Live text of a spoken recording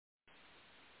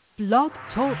Blog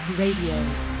Talk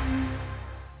Radio.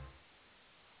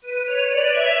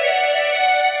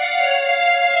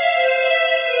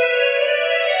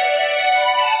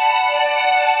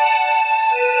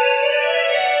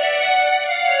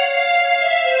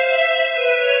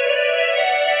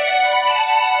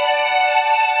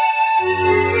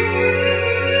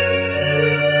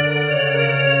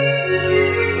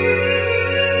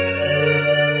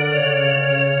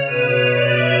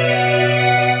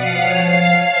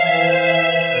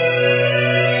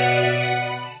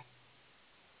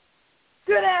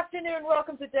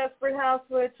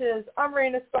 I'm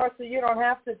Raina Star, so you don't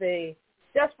have to be.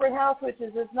 Desperate House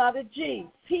Witches is not a G,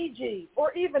 PG,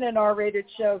 or even an R-rated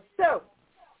show. So,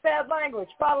 bad language,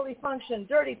 bodily function,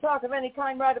 dirty talk of any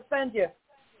kind might offend you.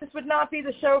 This would not be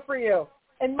the show for you.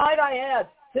 And might I add,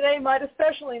 today might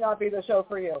especially not be the show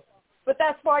for you. But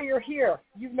that's why you're here.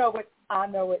 You know it, I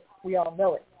know it, we all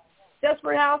know it.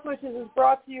 Desperate House Witches is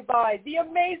brought to you by the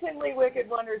amazingly wicked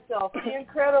one herself, the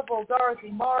incredible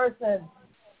Dorothy Morrison,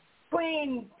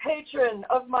 queen, patron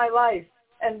of my life,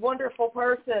 and wonderful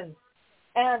person.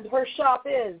 And her shop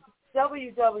is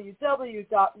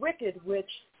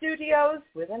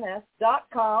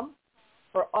www.wickedwitchstudios.com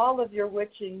for all of your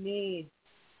witching needs.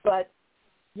 But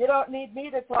you don't need me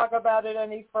to talk about it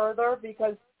any further,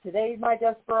 because today, my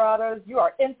desperados, you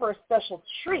are in for a special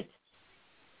treat,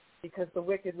 because the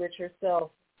Wicked Witch herself,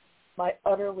 my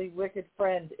utterly wicked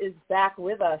friend, is back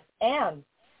with us. And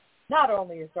not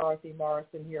only is Dorothy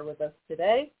Morrison here with us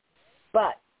today,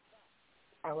 but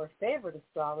our favorite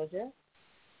astrologer,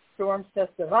 Storm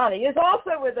Sestavani, is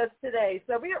also with us today.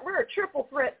 So we're a triple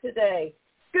threat today.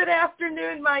 Good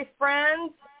afternoon, my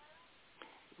friends.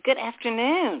 Good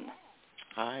afternoon.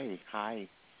 Hi. Hi.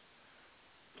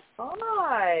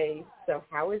 So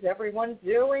how is everyone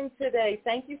doing today?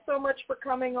 Thank you so much for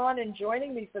coming on and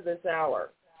joining me for this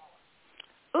hour.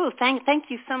 Oh, thank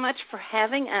you so much for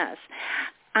having us.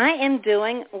 I am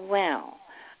doing well,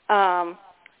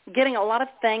 getting a lot of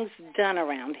things done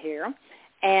around here,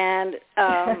 and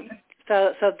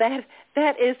so that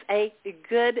is a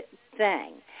good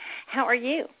thing. How are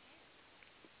you?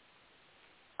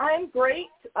 I'm great.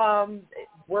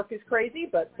 Work is crazy,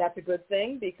 but that's a good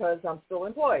thing because I'm still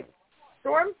employed.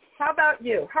 Storm, how about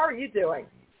you? How are you doing?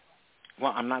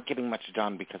 Well, I'm not getting much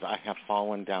done because I have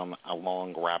fallen down a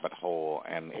long rabbit hole,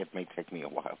 and it may take me a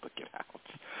while to get out.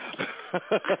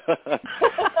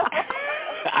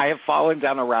 I have fallen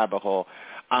down a rabbit hole.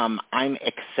 I'm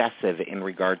excessive in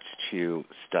regards to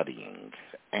studying,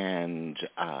 and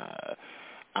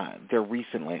there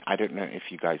recently, I don't know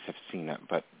if you guys have seen it,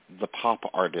 but the pop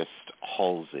artist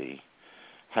Halsey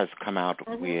has come out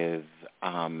with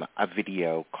a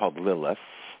video called Lilith,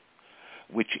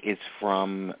 which is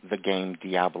from the game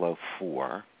Diablo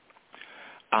 4.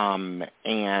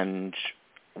 And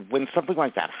when something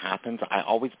like that happens, I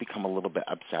always become a little bit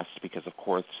obsessed because, of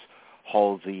course,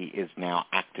 Halsey is now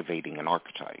activating an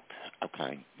archetype,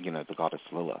 okay? You know, the goddess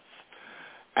Lilith.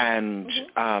 And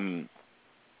I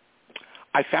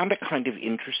found it kind of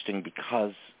interesting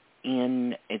because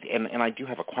and I do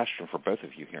have a question for both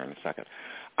of you here in a second.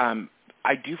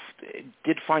 I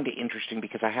did find it interesting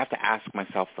because I have to ask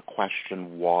myself the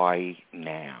question, why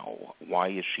now? Why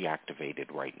is she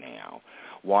activated right now?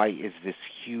 Why is this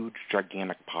huge,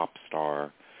 gigantic pop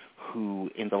star who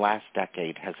in the last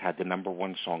decade has had the number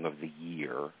one song of the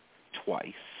year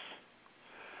twice,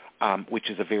 which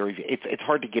is it's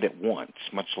hard to get it once,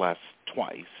 much less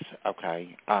twice,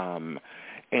 okay?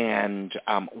 And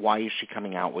why is she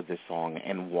coming out with this song,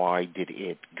 and why did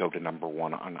it go to number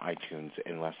one on iTunes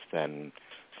in less than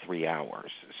 3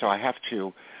 hours? So I have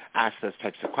to ask those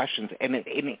types of questions, and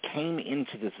it came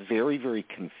into this very, very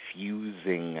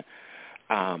confusing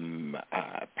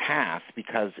path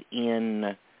because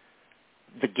in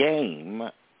the game,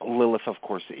 Lilith, of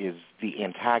course, is the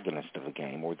antagonist of the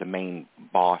game, or the main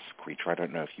boss creature. I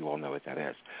don't know if you all know what that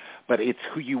is. But it's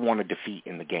who you want to defeat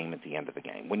in the game at the end of the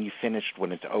game. When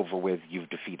it's over with, you've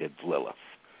defeated Lilith.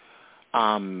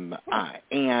 And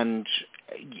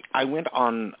I went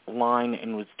online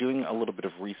and was doing a little bit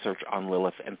of research on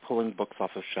Lilith and pulling books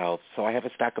off of shelves. So I have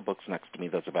a stack of books next to me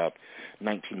that's about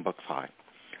 19 books high.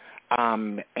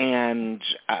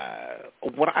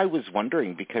 What I was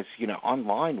wondering, because, you know,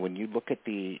 online, when you look at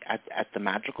the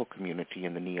magical community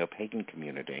and the neo-pagan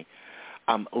community,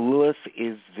 Lilith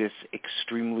is this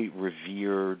extremely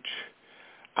revered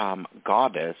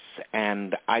goddess,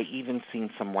 and I even seen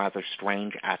some rather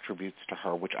strange attributes to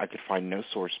her, which I could find no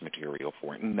source material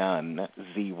for, none,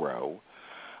 zero.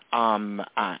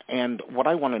 And what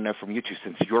I want to know from you two,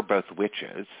 since you're both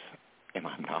witches, and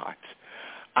I'm not,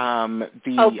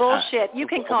 Bullshit. You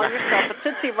can call yourself a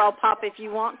Tootsie Roll Pop if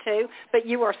you want to, but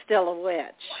you are still a witch.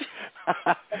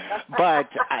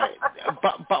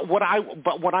 but what I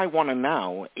want to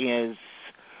know is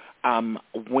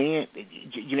when,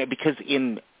 because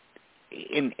in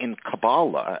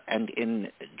Kabbalah and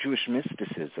in Jewish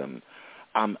mysticism,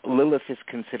 Lilith is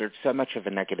considered so much of a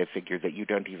negative figure that you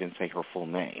don't even say her full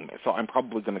name. So I'm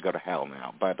probably going to go to hell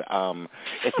now, but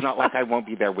it's not like I won't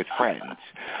be there with friends.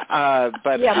 Come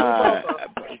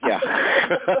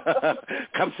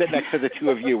sit next to the two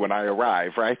of you when I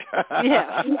arrive, right?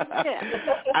 Yeah.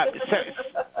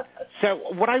 So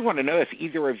what I want to know, if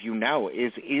either of you know,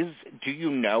 is do you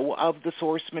know of the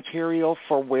source material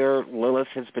for where Lilith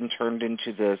has been turned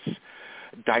into this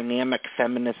dynamic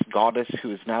feminist goddess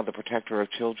who is now the protector of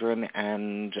children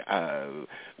and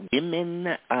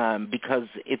women, because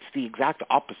it's the exact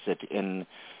opposite in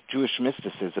Jewish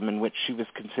mysticism, in which she was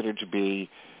considered to be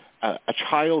a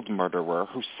child murderer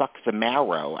who sucked the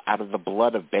marrow out of the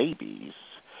blood of babies.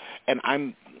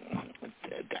 And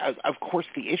of course,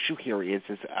 the issue here is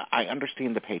I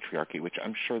understand the patriarchy, which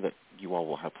I'm sure that you all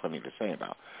will have plenty to say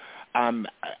about. I'm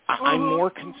more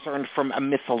concerned from a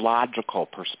mythological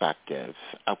perspective,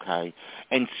 okay,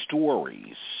 and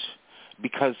stories,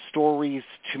 because stories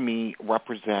to me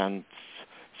represent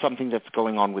something that's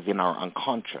going on within our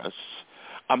unconscious,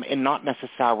 and not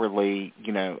necessarily,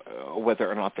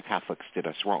 whether or not the Catholics did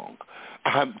us wrong,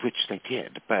 which they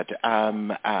did. But,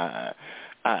 so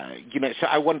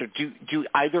I wonder, do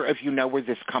either of you know where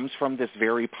this comes from, this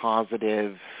very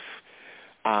positive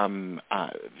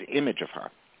image of her?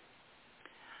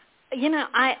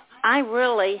 I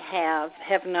really have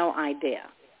no idea.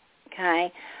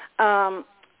 Okay, I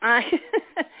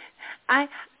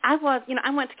was, I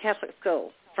went to Catholic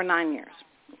school for 9 years.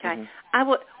 Okay, Mm-hmm. I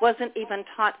wasn't even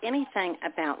taught anything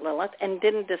about Lilith and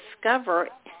didn't discover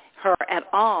her at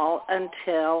all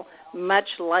until much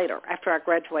later, after I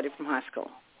graduated from high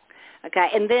school. Okay,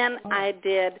 and then I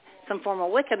did some formal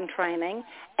Wiccan training,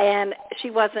 and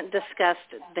she wasn't discussed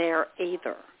there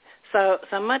either. So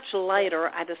much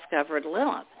later, I discovered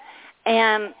Lilith.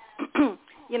 And,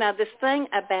 this thing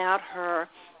about her,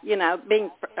 being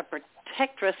a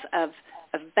protectress of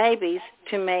babies,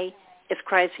 to me, is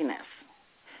craziness.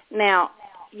 Now,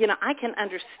 I can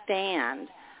understand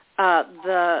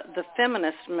the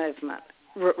feminist movement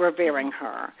revering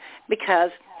her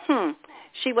because,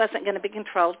 she wasn't going to be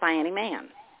controlled by any man,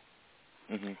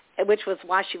 mm-hmm. which was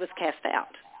why she was cast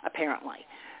out, apparently.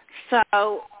 So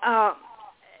I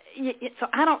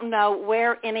don't know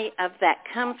where any of that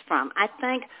comes from. I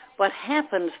think what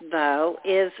happens, though,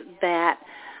 is that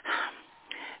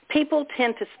people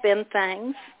tend to spin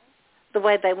things the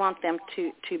way they want them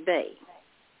to be.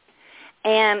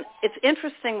 And it's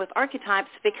interesting with archetypes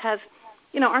because,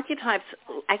 archetypes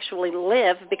actually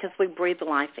live because we breathe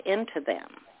life into them.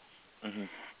 Mm-hmm.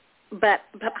 But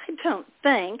I don't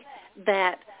think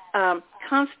that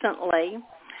constantly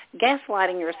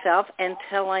gaslighting yourself and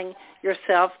telling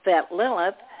yourself that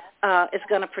Lilith is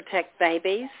going to protect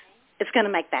babies, it's going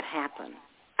to make that happen.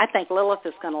 I think Lilith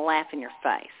is going to laugh in your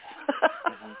face.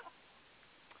 Mm-hmm.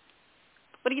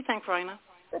 What do you think, Raina?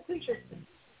 That's interesting.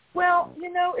 Well,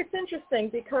 it's interesting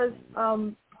because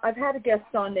I've had a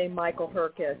guest on named Michael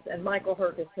Herkis, and Michael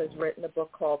Herkis has written a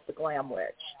book called The Glam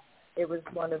Witch. It was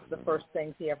one of the first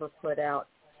things he ever put out.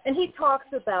 And he talks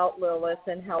about Lilith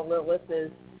and how Lilith is,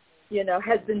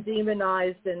 has been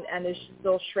demonized and is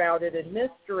still shrouded in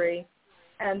mystery,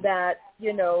 and that,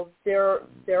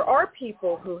 there are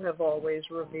people who have always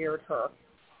revered her.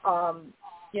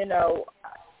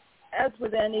 As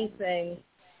with anything,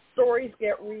 stories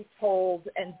get retold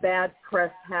and bad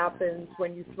press happens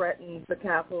when you threaten the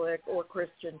Catholic or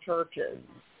Christian churches.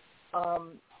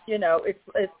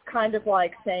 It's kind of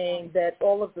like saying that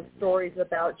all of the stories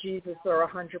about Jesus are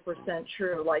 100%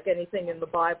 true, like anything in the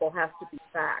Bible has to be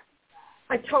fact.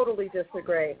 I totally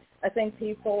disagree. I think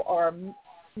people are,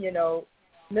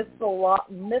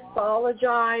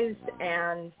 mythologized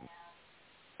and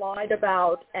lied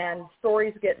about, and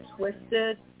stories get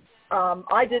twisted.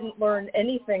 I didn't learn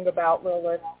anything about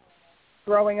Lilith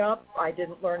growing up. I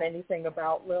didn't learn anything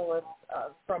about Lilith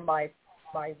from my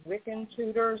Wiccan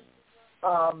tutors.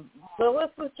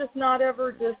 Lilith was just not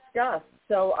ever discussed.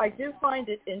 So I do find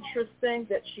it interesting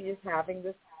that she is having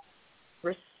this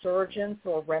resurgence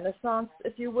or renaissance,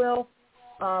 if you will.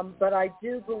 But I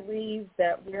do believe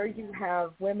that where you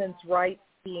have women's rights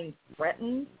being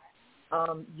threatened,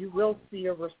 you will see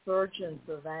a resurgence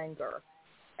of anger.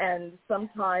 And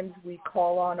sometimes we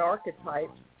call on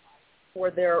archetypes for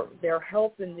their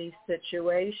help in these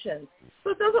situations.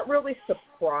 So it doesn't really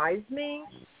surprise me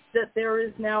that there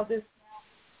is now this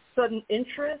sudden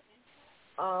interest.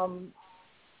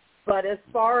 But as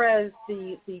far as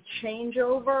the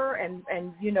changeover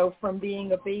and you know, from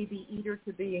being a baby eater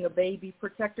to being a baby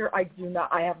protector, I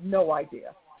have no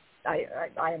idea. I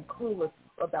am clueless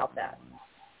about that.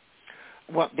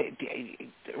 Well,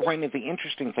 Raina, the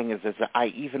interesting thing is that I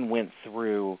even went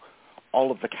through all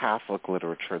of the Catholic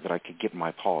literature that I could get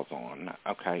my paws on,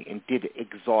 okay, and did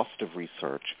exhaustive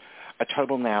research. A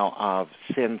total now of,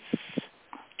 since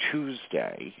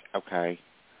Tuesday, okay,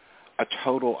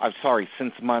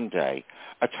 since Monday,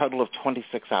 a total of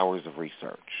 26 hours of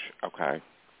research, okay?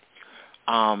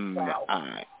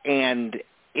 Wow. And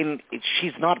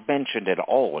she's not mentioned at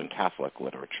all in Catholic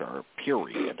literature,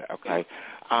 period, okay?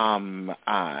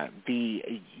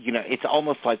 It's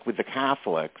almost like with the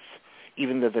Catholics,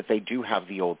 even though that they do have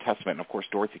the Old Testament, and of course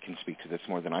Dorothy can speak to this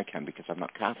more than I can because I'm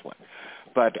not Catholic,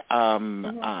 but,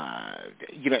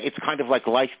 it's kind of like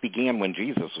life began when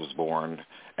Jesus was born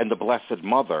and the Blessed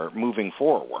Mother moving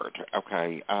forward,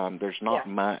 okay? There's not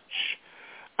much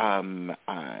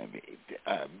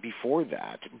before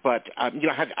that. But,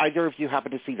 have either of you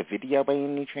happened to see the video by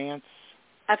any chance?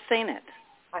 I've seen it.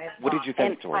 I have what not. Did you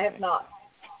think, Dorothy? I have not.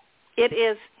 It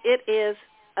is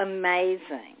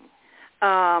amazing.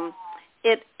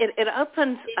 It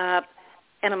opens up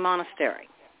in a monastery,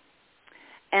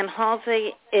 and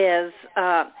Halsey has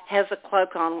a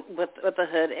cloak on with a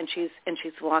hood, and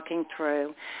she's walking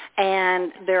through,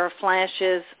 and there are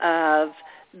flashes of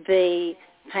the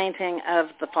painting of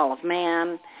the fall of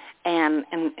man, and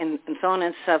so on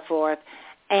and so forth,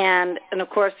 and of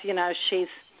course, you know, she's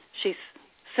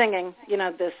singing, you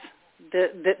know,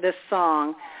 this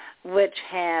song, which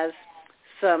has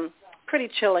some pretty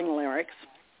chilling lyrics.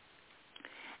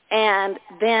 And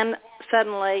then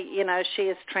suddenly, you know, she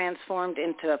is transformed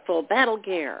into a full battle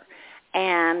gear,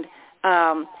 and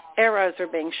arrows are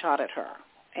being shot at her,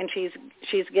 and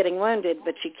she's getting wounded,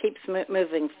 but she keeps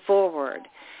moving forward.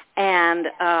 And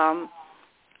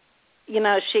you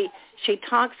know, she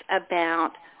talks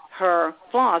about her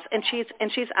flaws, and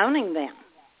she's owning them.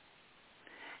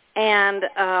 And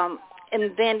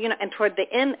then, you know, and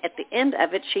at the end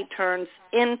of it, she turns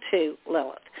into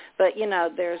Lilith. But you know,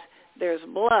 there's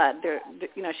blood.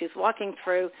 You know, she's walking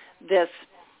through this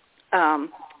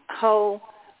whole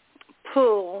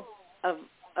pool of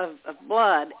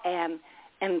blood, and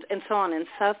so on and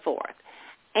so forth.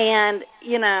 And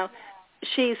you know,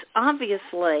 she's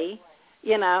obviously,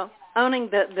 you know, owning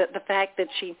the fact that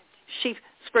she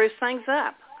screws things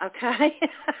up. Okay,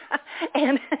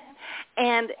 and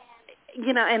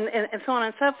you know, and so on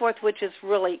and so forth, which is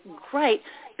really great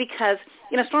because,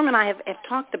 you know, Storm and I have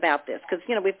talked about this because,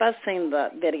 you know, we've both seen the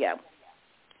video.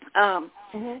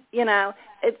 You know,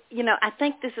 I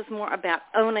think this is more about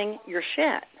owning your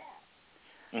shit,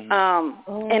 and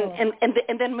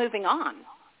then moving on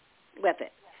with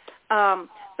it.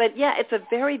 But yeah, it's a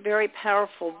very, very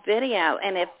powerful video,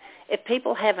 and if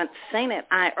people haven't seen it,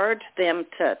 I urge them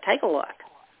to take a look.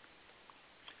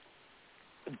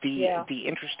 The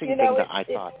interesting thing that I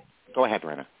thought. Go ahead,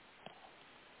 Rena.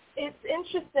 It's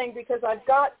interesting because I've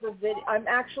got the video. I'm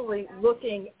actually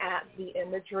looking at the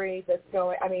imagery that's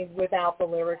going. I mean, without the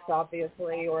lyrics,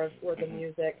 obviously, or the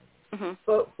music.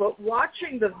 But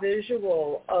watching the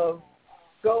visual of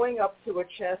going up to a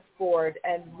chessboard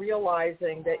and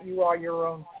realizing that you are your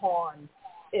own pawn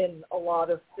in a lot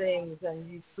of things, and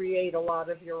you create a lot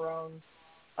of your own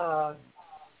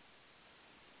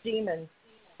demons.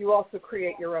 You also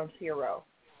create your own hero.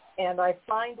 And I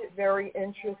find it very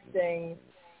interesting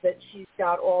that she's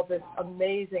got all this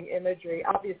amazing imagery.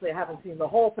 Obviously, I haven't seen the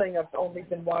whole thing. I've only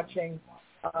been watching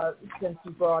since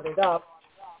you brought it up.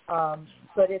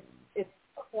 But it's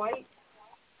quite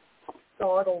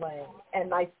startling.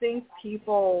 And I think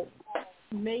people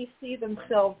may see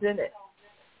themselves in it.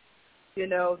 You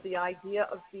know, the idea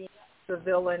of being the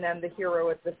villain and the hero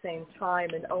at the same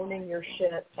time, and owning your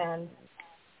shit and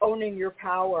owning your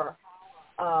power,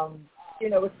 you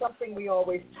know, is something we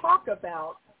always talk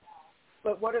about,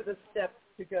 but what are the steps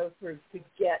to go through to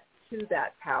get to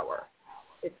that power?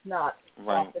 It's not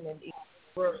often an easy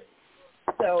word.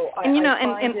 So and you know,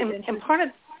 and part of,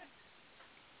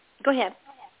 go ahead.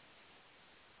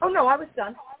 Oh no, I was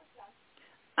done.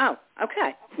 Oh,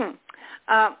 okay.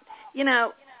 You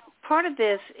know, part of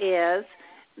this is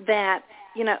that,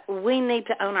 you know, we need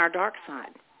to own our dark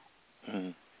side.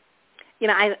 You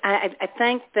know, I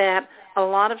think that a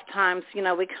lot of times, you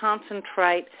know, we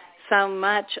concentrate so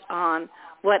much on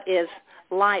what is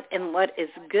light and what is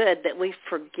good that we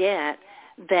forget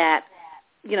that,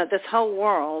 you know, this whole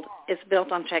world is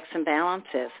built on checks and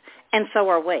balances, and so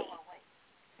are we.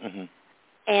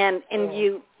 And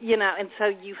and so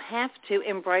you have to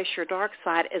embrace your dark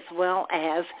side as well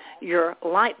as your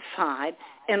light side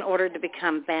in order to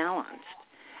become balanced.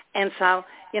 And so,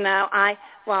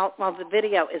 while the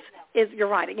video is you're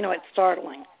right, it's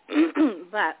startling,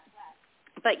 but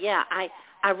yeah,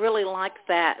 I really like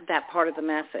that part of the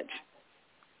message.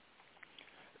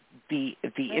 The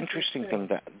interesting thing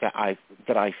that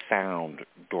I found,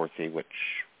 Dorothy, which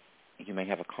you may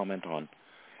have a comment on,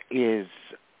 is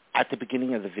at the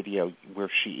beginning of the video where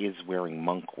she is wearing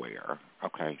monk wear.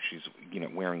 Okay, she's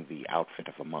wearing the outfit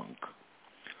of a monk,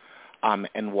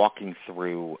 and walking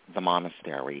through the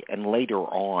monastery. And later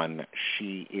on,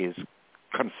 she is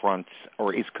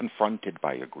confronted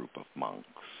by a group of monks.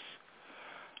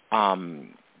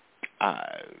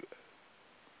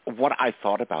 What I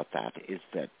thought about that is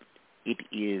that it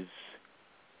is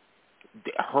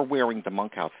her wearing the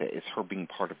monk outfit is her being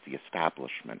part of the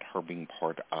establishment, her being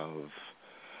part of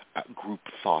group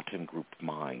thought and group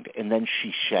mind, and then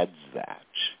she sheds that.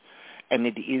 And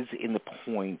it is in the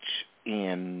point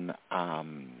in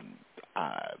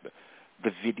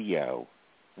the video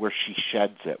where she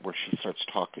sheds it, where she starts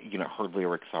talking, her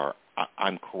lyrics are,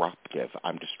 I'm corruptive,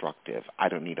 I'm destructive, I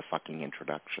don't need a fucking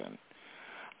introduction.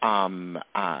 And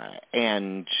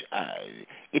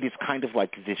it is kind of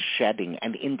like this shedding,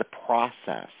 and in the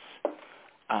process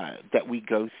that we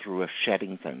go through of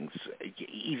shedding things,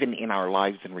 even in our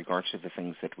lives in regards to the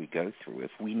things that we go through,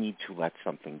 if we need to let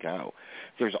something go,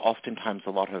 there's oftentimes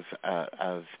a lot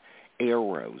of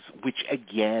arrows, which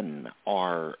again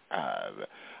are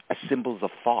symbols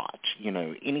of thought.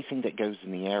 Anything that goes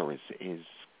in the air is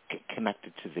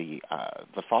connected to the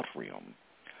thought realm.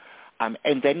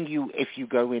 And then if you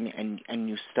go in and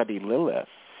you study Lilith,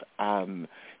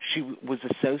 she was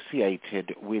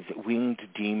associated with winged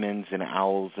demons and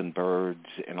owls and birds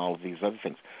and all of these other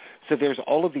things. So there's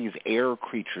all of these air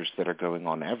creatures that are going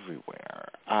on everywhere.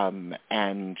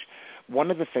 And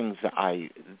one of the things that I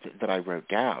wrote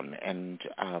down, and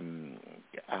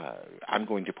I'm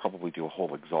going to probably do a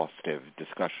whole exhaustive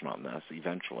discussion on this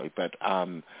eventually, but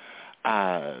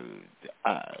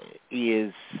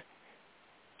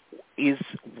is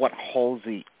what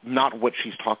Halsey, not what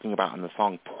she's talking about in the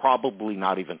song, probably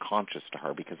not even conscious to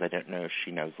her, because I don't know if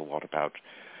she knows a lot about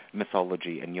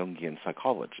mythology and Jungian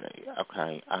psychology,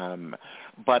 okay?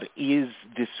 But is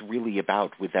this really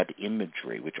about, with that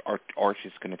imagery, which art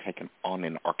is going to take on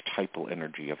an archetypal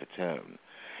energy of its own,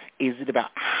 is it about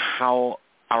how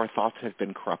our thoughts have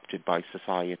been corrupted by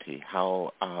society,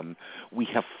 how we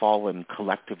have fallen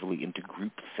collectively into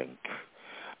groupthink,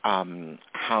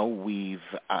 how we've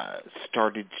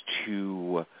started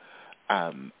to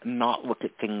not look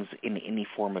at things in any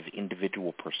form of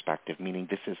individual perspective, meaning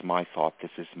this is my thought,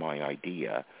 this is my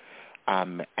idea,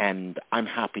 and I'm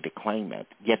happy to claim it.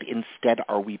 Yet instead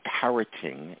are we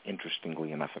parroting,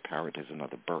 interestingly enough, a parrot is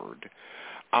another bird,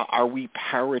 are we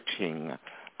parroting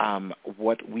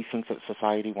what we think that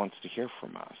society wants to hear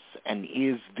from us? And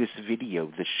is this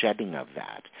video the shedding of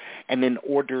that? And in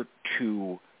order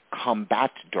to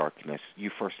combat darkness, you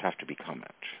first have to become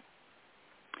it.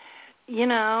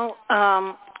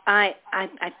 I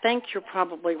think you're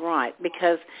probably right,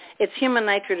 because it's human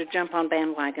nature to jump on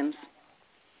bandwagons,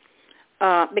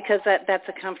 because that's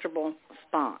a comfortable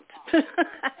spot.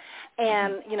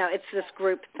 And, it's this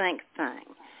group think thing.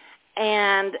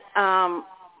 And,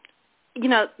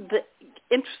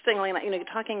 interestingly, you're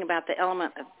talking about the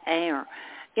element of air.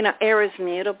 Air is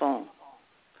mutable,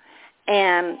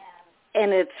 and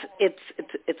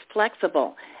it's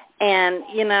flexible. And,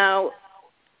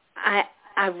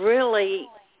 I really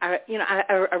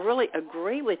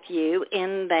agree with you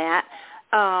in that,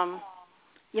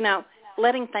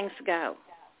 letting things go,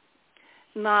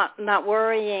 not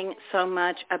worrying so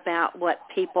much about what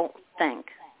people think,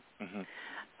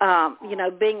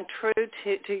 being true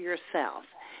to yourself,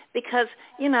 because,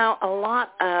 a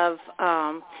lot of,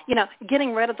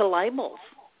 getting rid of the labels.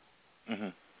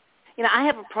 I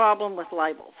have a problem with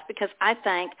labels, because I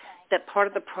think that part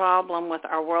of the problem with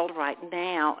our world right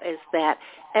now is that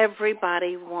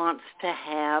everybody wants to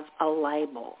have a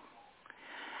label.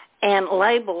 And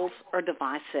labels are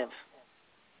divisive.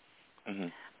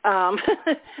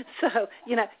 So,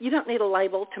 you don't need a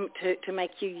label to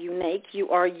make you unique. You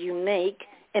are unique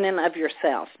in and of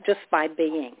yourself just by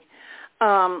being.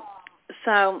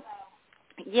 So,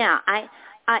 yeah,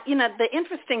 the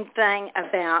interesting thing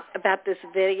about this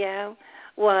video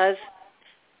was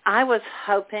I was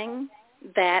hoping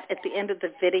that at the end of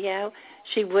the video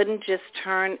she wouldn't just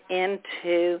turn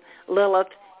into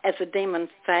Lilith as a demon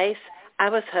face.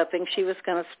 I was hoping she was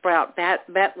going to sprout bat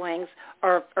wings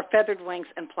or feathered wings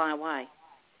and fly away.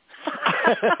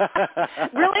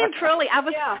 Really and truly,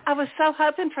 I was so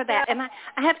hoping for that, and I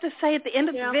have to say, at the end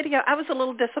of the video, I was a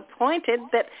little disappointed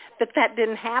that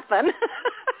didn't happen.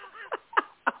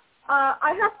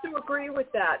 I have to agree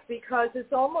with that, because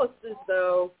it's almost as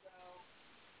though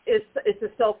it's a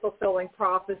self-fulfilling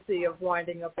prophecy of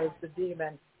winding up as the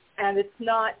demon, and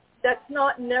that's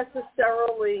not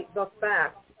necessarily the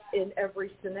fact in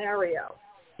every scenario.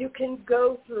 You can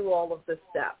go through all of the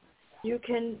steps. You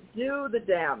can do the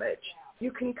damage.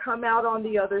 You can come out on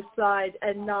the other side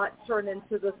and not turn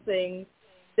into the thing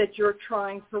that you're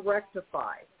trying to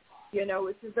rectify. You know,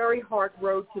 it's a very hard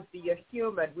road to be a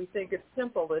human. We think it's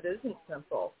simple. It isn't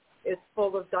simple. It's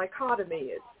full of dichotomy.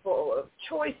 It's full of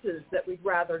choices that we'd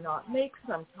rather not make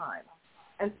sometimes.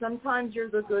 And sometimes you're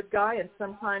the good guy, and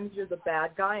sometimes you're the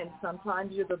bad guy, and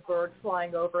sometimes you're the bird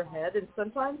flying overhead, and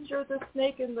sometimes you're the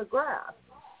snake in the grass.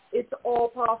 It's all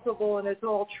possible, and it's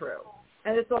all true.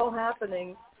 And it's all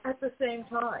happening at the same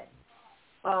time.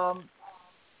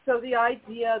 So the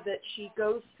idea that she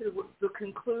goes to the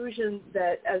conclusion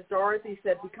that, as Dorothy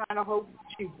said, we kind of hoped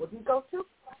she wouldn't go to,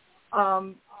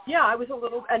 I was a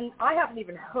little, and I haven't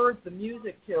even heard the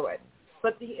music to it,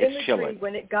 but the imagery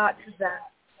when it got to that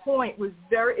point was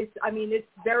it's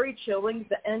very chilling.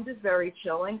 The end is very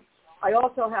chilling. I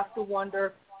also have to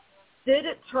wonder, did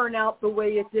it turn out the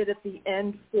way it did at the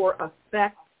end for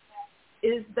effect?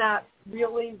 Is that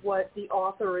really what the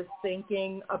author is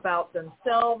thinking about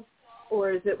themselves, or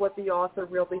is it what the author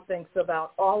really thinks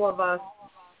about all of us?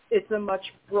 It's a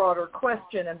much broader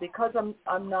question, and because I'm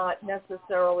not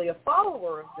necessarily a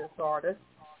follower of this artist,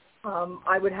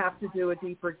 I would have to do a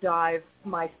deeper dive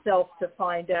myself to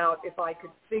find out if I could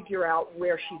figure out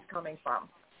where she's coming from.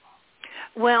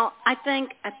 Well, I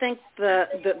think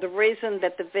the reason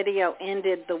that the video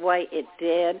ended the way it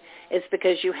did is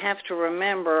because you have to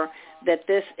remember that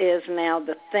this is now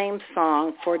the theme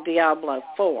song for Diablo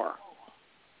 4.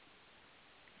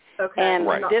 Okay, and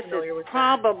right. This is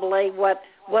probably what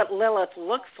Lilith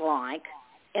looks like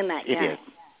in that game.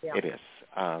 It is.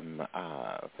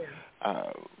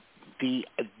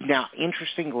 Now,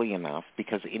 interestingly enough,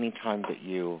 because any time that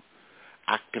you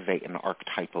activate an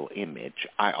archetypal image,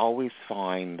 I always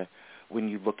find when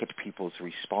you look at people's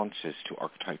responses to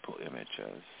archetypal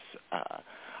images,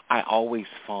 I always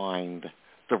find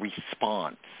the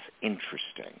response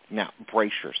interesting. Now,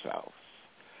 brace yourselves.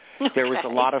 Okay. There was a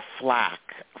lot of flack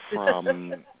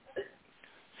from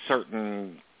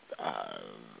certain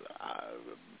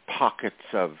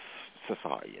pockets of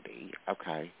society,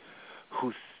 okay,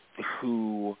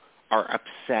 who are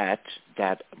upset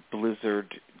that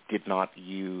Blizzard did not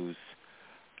use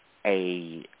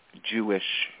a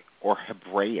Jewish or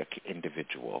Hebraic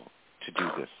individual to do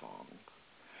this song,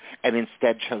 and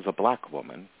instead chose a black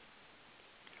woman.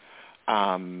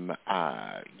 Halsey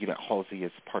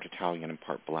is part Italian and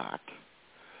part black.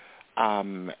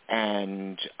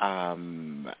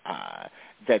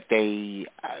 That they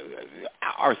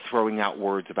are throwing out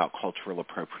words about cultural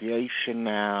appropriation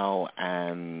now,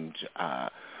 and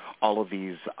all of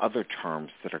these other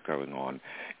terms that are going on.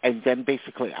 And then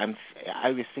basically I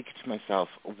was thinking to myself,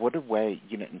 what a way,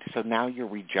 so now you're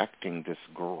rejecting this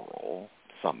girl,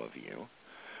 some of you.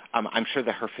 I'm sure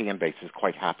that her fan base is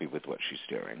quite happy with what she's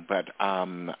doing, but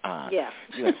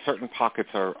certain pockets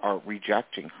are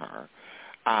rejecting her.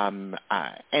 And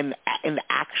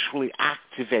actually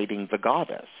activating the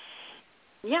goddess.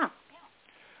 Yeah.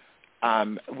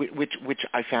 Which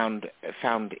I found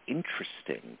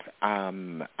interesting,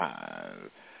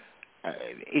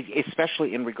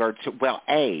 especially in regard to,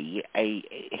 a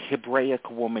Hebraic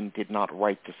woman did not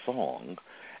write the song.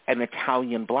 An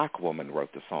Italian black woman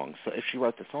wrote the song. So if she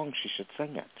wrote the song, she should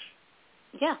sing it.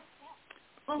 Yeah.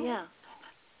 Yeah.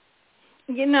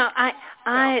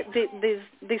 The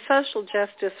social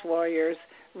justice warriors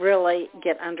really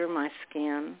get under my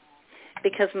skin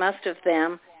because most of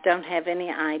them don't have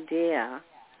any idea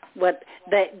what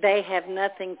they have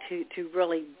nothing to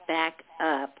really back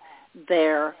up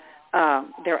their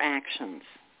actions.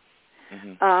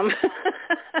 Mm-hmm.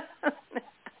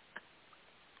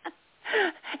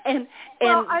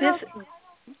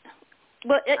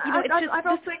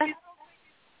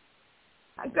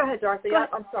 Go ahead, Dorothy.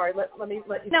 I'm sorry. Let me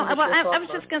let you. No, I was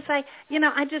just going to say,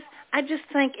 I just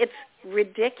think it's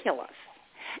ridiculous.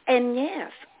 And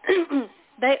yes,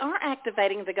 they are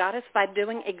activating the goddess by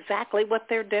doing exactly what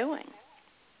they're doing.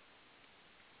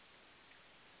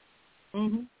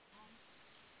 Mhm.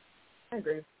 I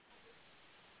agree.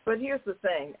 But here's the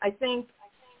thing. I think,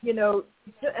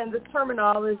 and the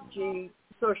terminology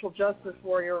social justice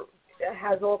warrior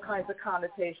has all kinds of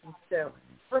connotations too.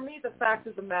 For me, the fact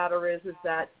of the matter is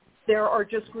that There are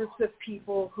just groups of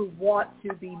people who want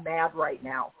to be mad right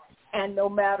now. And no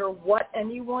matter what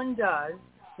anyone does,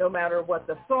 no matter what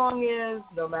the song is,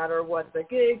 no matter what the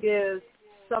gig is,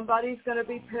 somebody's going to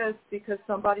be pissed because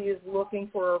somebody is looking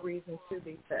for a reason to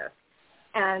be pissed.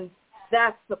 And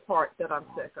that's the part that I'm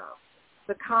sick of.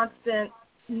 The constant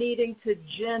needing to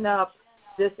gin up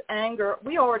this anger.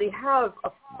 We already have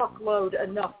a fuckload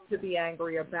enough to be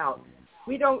angry about.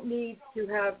 We don't need to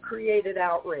have created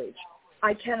outrage.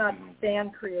 I cannot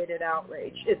stand created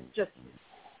outrage. It's just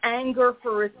anger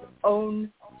for its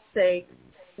own sake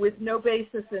with no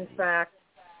basis in fact,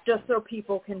 just so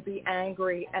people can be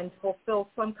angry and fulfill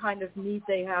some kind of need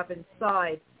they have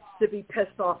inside to be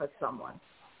pissed off at someone.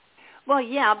 Well,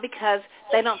 yeah, because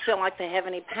they don't feel like they have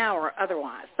any power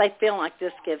otherwise. They feel like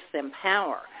this gives them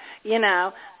power. You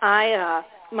know,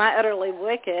 my Utterly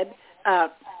Wicked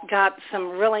got some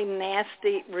really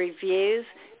nasty reviews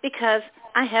because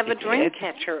I have a dream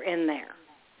catcher in there.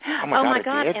 Oh my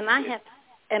God! And I have.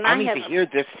 And I need to hear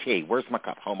this tea. Where's my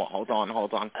cup? Hold on.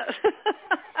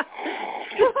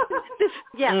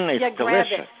 It's grab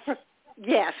delicious. it.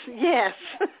 Yes,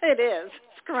 it is.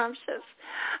 Scrumptious.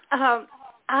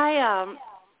 I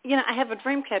have a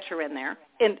dream catcher in there,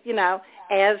 and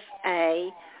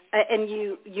and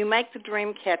you make the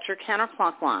dream catcher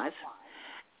counterclockwise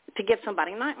to give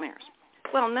somebody nightmares.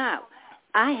 Well, no,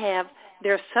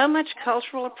 there's so much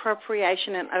cultural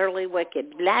appropriation and Utterly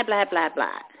Wicked, blah blah blah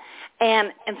blah.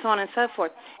 And so on and so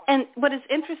forth. And what is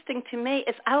interesting to me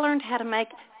is I learned how to make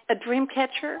a dream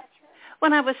catcher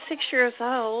when I was 6 years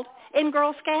old in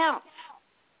Girl Scouts.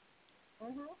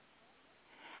 Mm-hmm.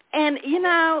 And,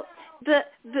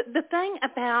 the thing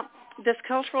about this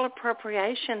cultural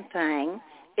appropriation thing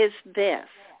is this.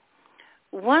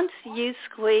 Once you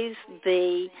squeeze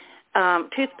the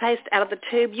toothpaste out of the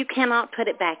tube, you cannot put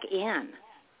it back in.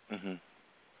 Mm-hmm.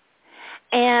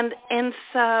 And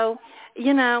so,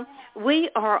 we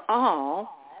are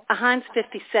all a Heinz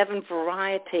 57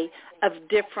 variety of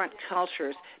different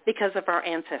cultures because of our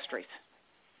ancestries.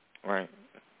 Right.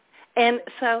 And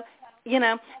so,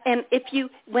 and if you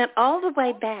went all the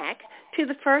way back to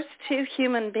the first two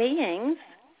human beings,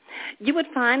 you would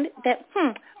find that,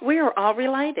 we are all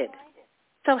related.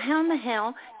 So how in the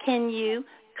hell can you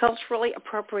culturally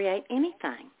appropriate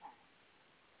anything?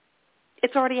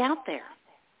 It's already out there.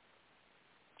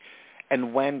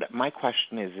 And my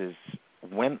question is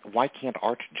why can't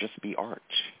art just be art?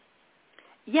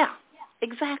 Yeah,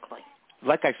 exactly.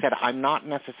 Like I said, I'm not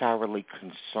necessarily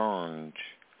concerned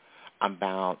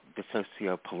about the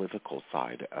socio-political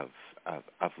side of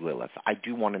Lilith. I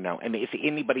do want to know, and if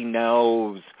anybody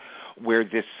knows where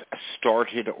this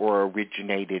started or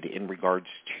originated in regards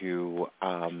to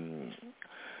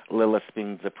Lilith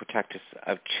being the protectress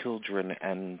of children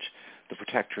and the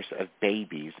protectress of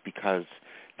babies, because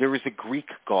there is a Greek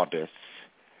goddess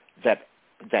that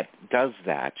does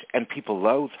that, and people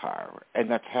loathe her, and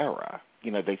that's Hera.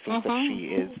 They think that she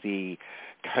is the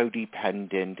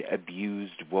codependent,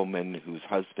 abused woman whose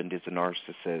husband is a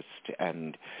narcissist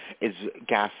and is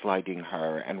gaslighting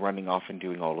her and running off and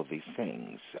doing all of these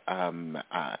things. And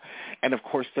of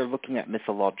course, they're looking at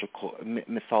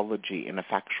mythology in a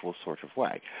factual sort of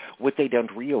way. What they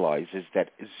don't realize is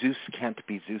that Zeus can't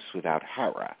be Zeus without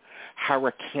Hera.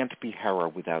 Hera can't be Hera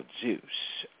without Zeus.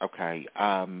 Okay.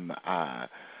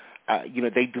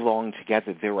 They belong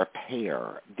together. They're a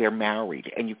pair. They're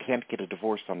married, and you can't get a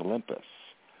divorce on Olympus.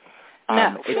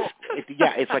 No.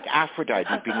 It's like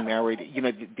Aphrodite being married,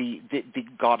 the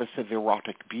goddess of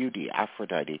erotic beauty,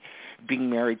 Aphrodite, being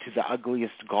married to the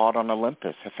ugliest god on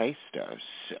Olympus, Hephaestus.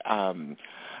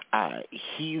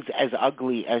 He's as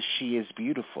ugly as she is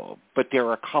beautiful, but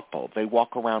they're a couple. They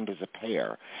walk around as a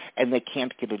pair, and they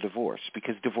can't get a divorce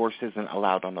because divorce isn't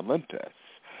allowed on Olympus.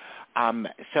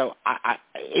 So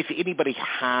if anybody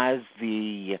has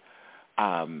the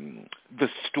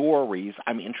stories,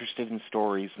 I'm interested in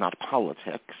stories, not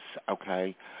politics,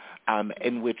 okay,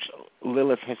 in which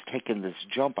Lilith has taken this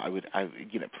jump.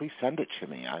 Please send it to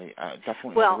me. I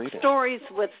definitely want to read it. Stories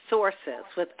with sources,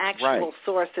 with actual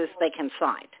sources they can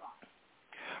cite.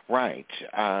 Right.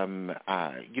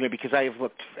 Because I have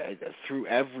looked through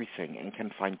everything and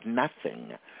can find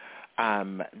nothing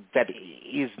that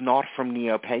is not from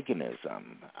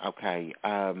neo-paganism, okay?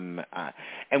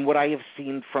 And what I have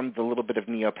seen from the little bit of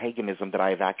neo-paganism that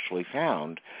I have actually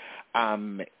found,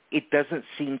 it doesn't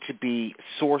seem to be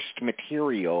sourced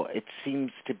material. It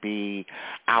seems to be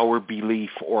our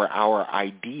belief or our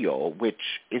ideal,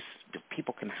 which is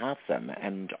people can have them,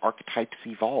 and archetypes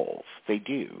evolve. They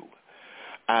do.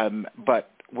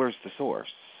 But where's the source?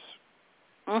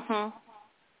 Mm-hmm.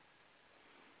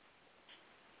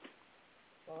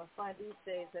 Well, I find these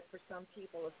days that for some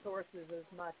people a source is as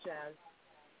much as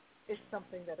it's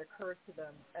something that occurred to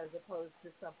them as opposed to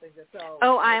something that's,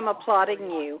 Oh, I am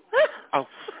applauding you. Oh,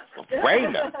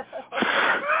 Raina.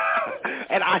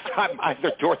 And I thought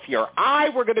either Dorothy or I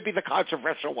were going to be the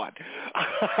controversial one.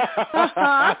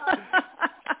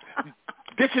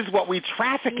 This is what we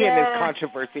traffic in as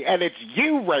controversy, and it's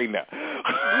you, Raina.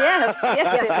 Yes,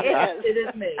 it is. It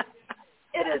is me.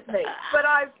 It is me. But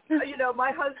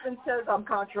my husband says I'm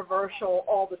controversial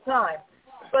all the time.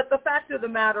 But the fact of the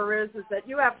matter is that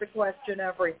you have to question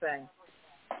everything.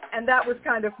 And that was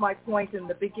kind of my point in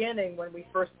the beginning when we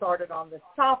first started on this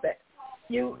topic.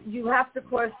 You have to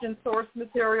question source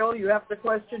material. You have to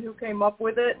question who came up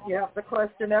with it. You have to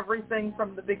question everything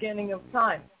from the beginning of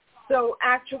time. So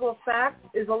actual fact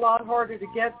is a lot harder to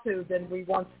get to than we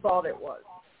once thought it was.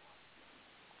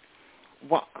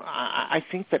 Well, I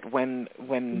think that when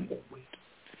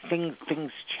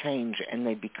things change and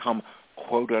they become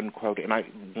quote unquote, and I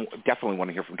definitely want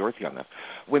to hear from Dorothy on this,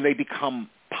 when they become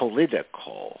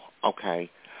political, okay,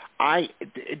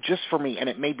 just for me, and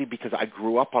it may be because I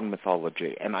grew up on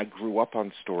mythology and I grew up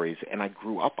on stories and I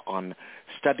grew up on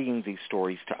studying these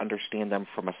stories to understand them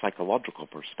from a psychological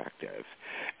perspective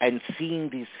and seeing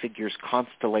these figures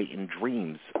constellate in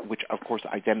dreams, which of course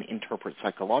I then interpret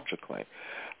psychologically.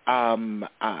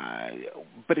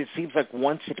 But it seems like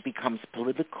once it becomes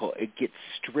political, it gets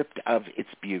stripped of its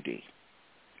beauty.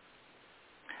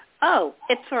 Oh,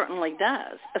 it certainly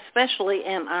does, especially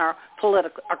in our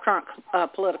current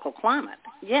political climate.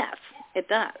 Yes, it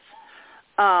does.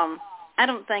 I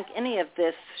don't think any of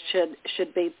this should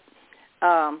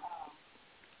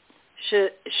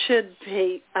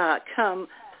become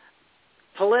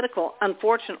political.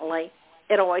 Unfortunately,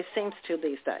 it always seems to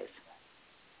these days.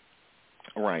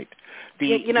 Right.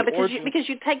 Because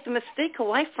you take the mystique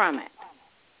away from it.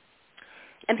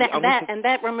 And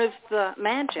that removes the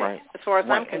magic, right, as far as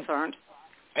I'm concerned.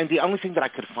 And the only thing that I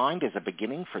could find as a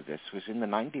beginning for this was in the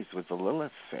 90s was the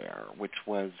Lilith Fair, which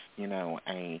was,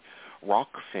 a rock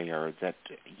fair that,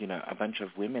 a bunch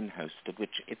of women hosted,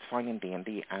 which it's fine and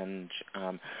dandy. And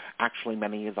actually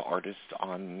many of the artists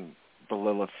on the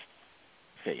Lilith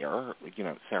Fair,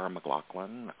 Sarah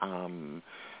McLachlan,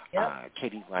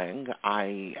 Katie Lang,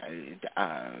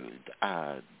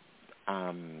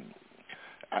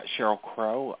 Sheryl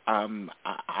Crow.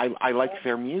 I like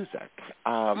their music.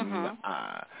 But,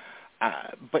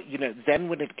 then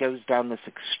when it goes down this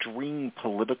extreme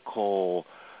political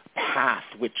path,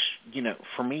 which,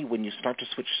 for me, when you start to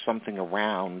switch something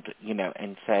around,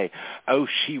 and say, oh,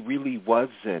 she really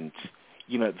wasn't,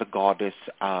 the goddess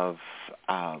of,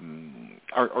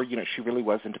 or she really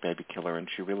wasn't a baby killer and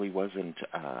she really wasn't,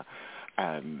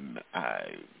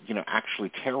 actually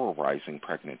terrorizing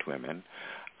pregnant women.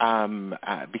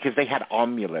 Because they had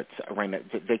amulets around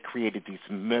it. They created these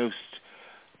most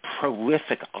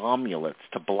prolific amulets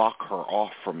to block her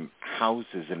off from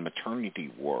houses and maternity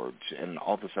wards and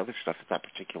all this other stuff at that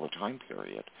particular time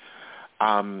period.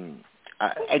 And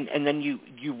then you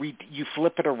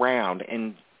flip it around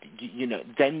and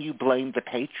then you blame the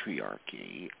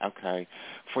patriarchy, okay,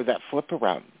 for that flip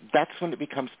around. That's when it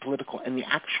becomes political, and the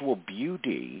actual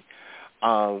beauty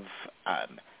of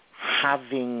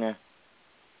having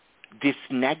this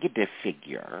negative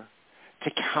figure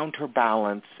to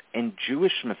counterbalance in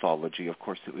Jewish mythology, of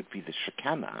course, it would be the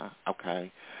Shekinah, okay,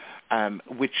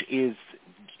 which is,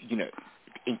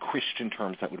 in Christian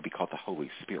terms, that would be called the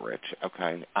Holy Spirit,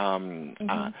 okay.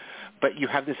 But you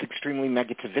have this extremely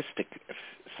negativistic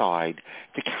side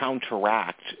to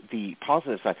counteract the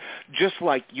positive side. Just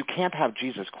like you can't have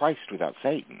Jesus Christ without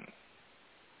Satan.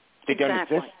 They don't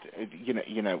exist,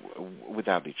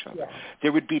 without each other. Yeah.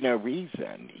 There would be no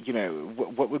reason.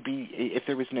 What would be, if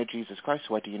there was no Jesus Christ,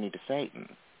 why do you need a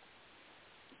Satan?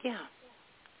 Yeah.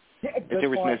 If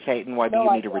there was no Satan, why do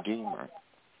you need a Redeemer?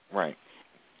 Right.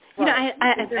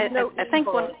 I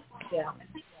think one. Yeah.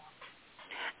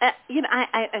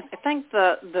 I think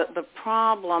the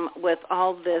problem with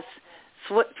all this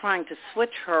trying to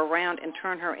switch her around and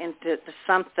turn her into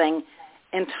something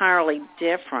entirely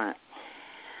different.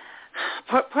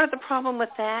 Part of the problem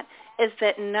with that is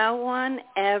that no one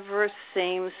ever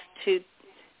seems to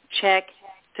check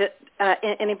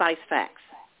anybody's facts.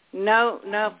 No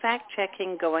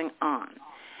fact-checking going on.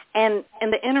 And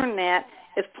the Internet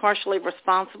is partially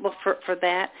responsible for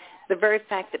that. The very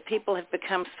fact that people have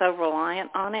become so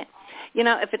reliant on it.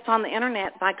 If it's on the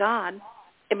Internet, by God,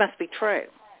 it must be true.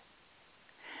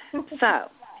 So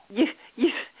you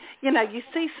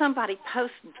see somebody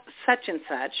post such and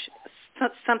such,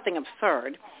 something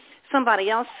absurd, somebody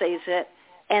else sees it,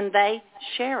 and they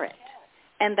share it.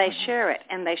 and they share it,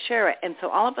 and they share it. And so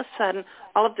all of a sudden,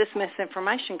 all of this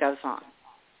misinformation goes on.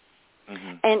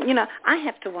 Mm-hmm. And, I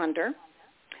have to wonder,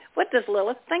 what does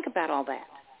Lilith think about all that?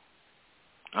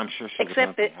 I'm sure she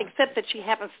except that she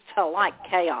happens to like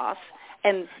chaos,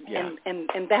 and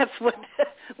that's what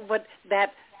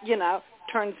that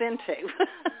turns into.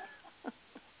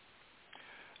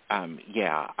 I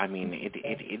mean,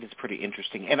 it is pretty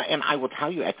interesting, and I will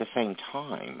tell you at the same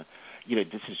time,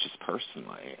 this is just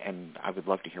personally, and I would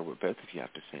love to hear what both of you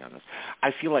have to say on this.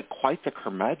 I feel like quite the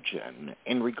curmudgeon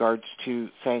in regards to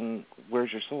saying,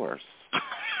 "Where's your source?"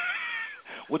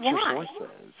 What's your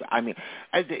sources? I mean,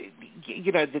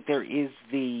 that there is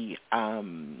the.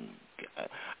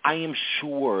 I am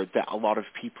sure that a lot of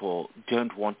people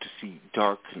don't want to see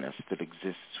darkness that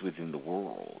exists within the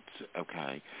world.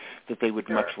 Okay, that they would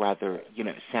much rather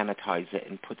sanitize it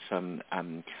and put some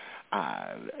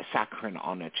saccharin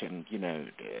on it and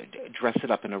dress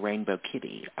it up in a rainbow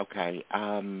kitty. Okay,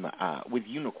 with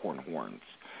unicorn horns.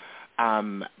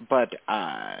 But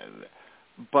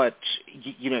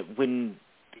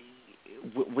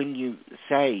when you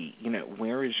say,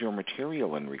 where is your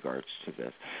material in regards to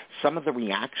this, some of the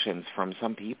reactions from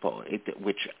some people,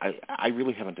 which I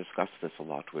really haven't discussed this a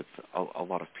lot with a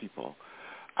lot of people,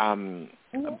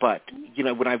 but,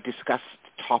 when I've discussed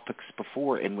topics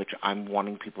before in which I'm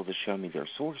wanting people to show me their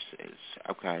sources,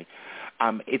 okay,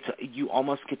 you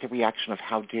almost get the reaction of,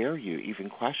 how dare you even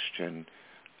question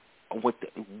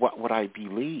what I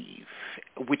believe,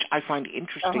 which I find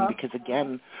interesting because,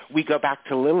 again, we go back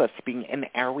to Lilith being an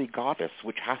airy goddess,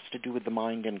 which has to do with the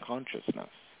mind and consciousness.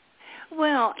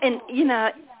 Well, and,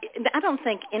 I don't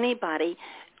think anybody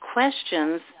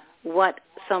questions what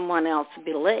someone else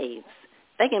believes.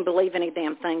 They can believe any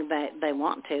damn thing that they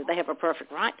want to. They have a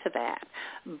perfect right to that.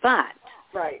 But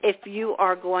if you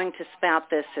are going to spout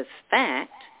this as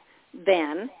fact,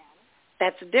 then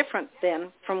that's different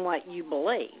than from what you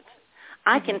believe.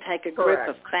 I can take a group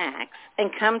of facts and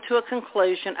come to a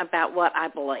conclusion about what I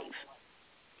believe.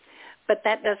 But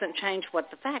that doesn't change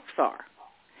what the facts are.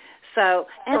 So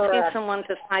asking someone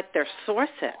to cite their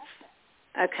sources,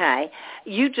 okay,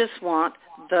 you just want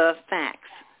the facts.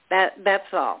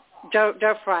 That's all. Joe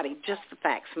Friday, just the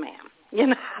facts, ma'am.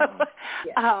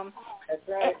 That's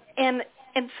right. And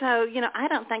so, I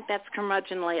don't think that's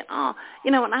curmudgeonly at all.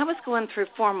 When I was going through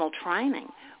formal training,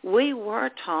 we were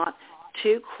taught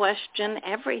to question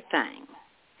everything.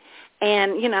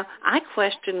 And, I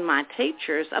questioned my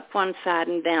teachers up one side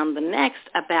and down the next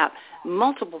about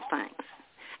multiple things.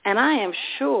 And I am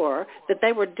sure that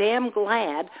they were damn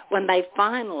glad when they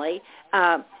finally,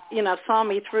 saw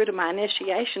me through to my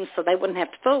initiation so they wouldn't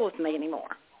have to fool with me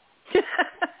anymore.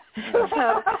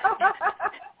 So,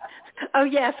 oh,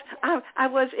 yes, I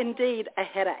was indeed a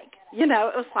headache. It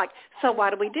was like, so why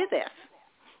do we do this?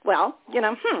 Well,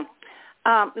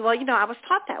 I was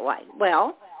taught that way.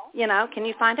 Well, can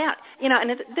you find out? And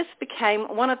this became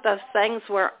one of those things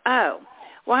where,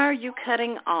 why are you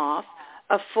cutting off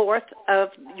a fourth of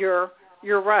your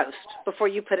roast before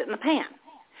you put it in the pan?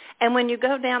 And when you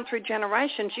go down through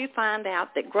generations, you find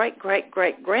out that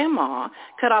great-great-great-grandma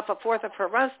cut off a fourth of her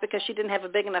roast because she didn't have a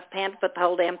big enough pan to put the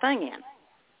whole damn thing in.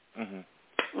 Mm-hmm.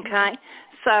 Okay?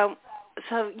 So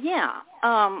yeah.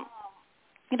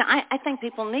 I think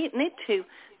people need to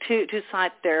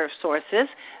cite their sources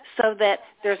so that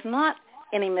there's not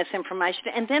any misinformation,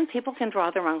 and then people can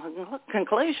draw their own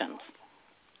conclusions.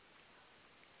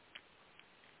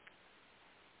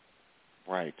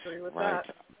 Right. Agree with right.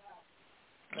 That.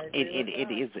 It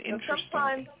is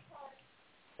interesting.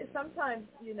 Sometimes,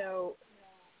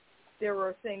 there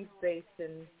are things based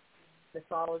in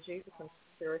mythology.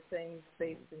 There are things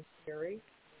based in theory.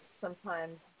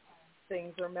 Sometimes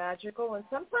things are magical, and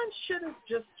sometimes shit is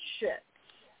just shit.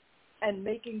 And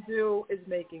making do is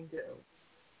making do.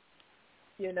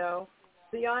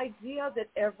 The idea that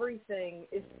everything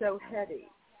is so heady,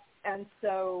 and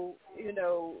so,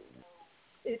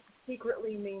 it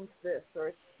secretly means this or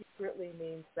it secretly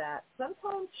means that.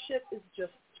 Sometimes shit is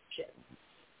just shit.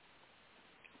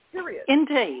 Period.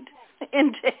 Indeed.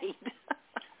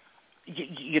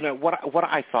 What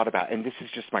I thought about, and this is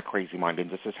just my crazy mind,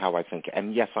 and this is how I think,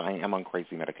 and yes, I am on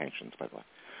crazy medications, by the way.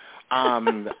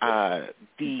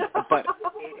 But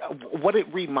what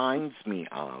it reminds me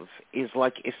of is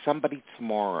like if somebody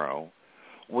tomorrow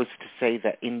was to say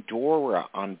that Endora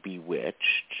on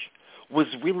Bewitched was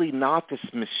really not this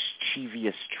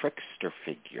mischievous trickster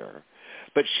figure,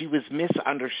 but she was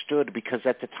misunderstood because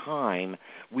at the time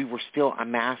we were still a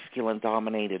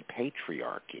masculine-dominated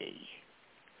patriarchy.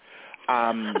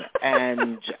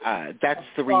 And that's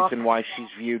the reason why she's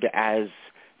viewed as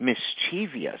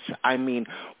mischievous. I mean,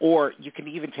 or you can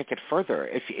even take it further.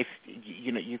 If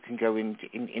you know, you can go into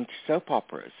soap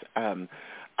operas.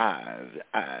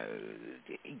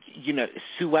 You know,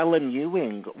 Sue Ellen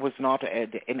Ewing was not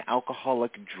an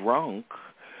alcoholic drunk.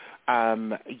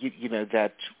 You know,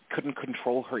 that couldn't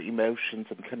control her emotions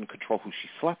and couldn't control who she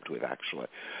slept with, actually.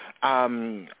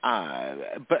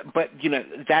 But you know,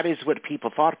 that is what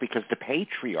people thought because the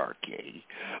patriarchy.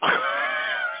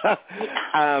 I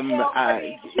mean,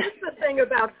 here's the thing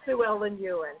about Sue Ellen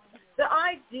Ewing. The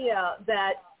idea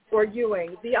that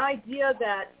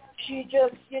she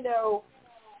just, you know,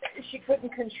 she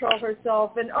couldn't control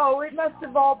herself, and it must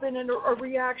have all been a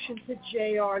reaction to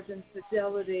JR's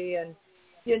infidelity and,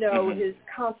 you know, his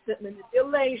constant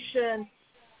manipulation.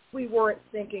 We weren't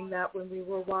thinking that when we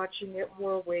were watching it,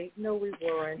 were we? No, we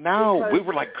weren't. No, we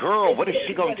were like, girl, what is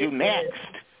she going to do next?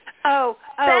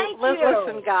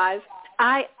 Listen, guys.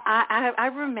 I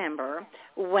remember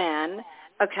when,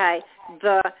 when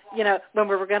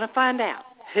we were going to find out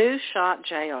who shot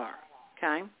JR,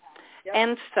 okay? Yep.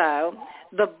 And so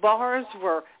the bars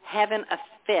were having a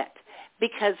fit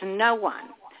because no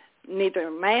one,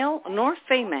 neither male nor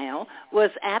female,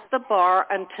 was at the bar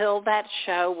until that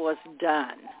show was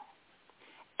done.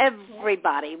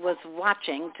 Everybody was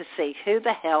watching to see who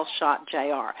the hell shot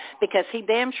JR because he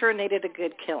damn sure needed a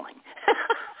good killing.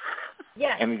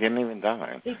 Yes. And he didn't even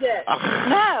die. He did.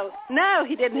 No,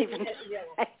 he didn't even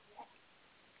die.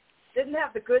 Didn't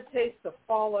have the good taste to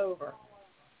fall over.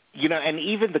 You know, and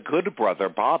even the good brother,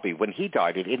 Bobby, when he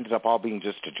died, it ended up all being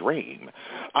just a dream.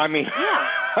 I mean,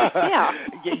 yeah.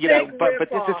 You know, but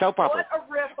this is soap opera. What a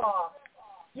riff-off.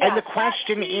 Yes, and the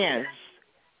question is...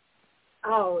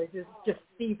 it is just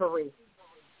thievery.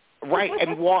 Right,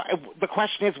 and the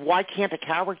question is, why can't a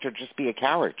character just be a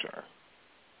character?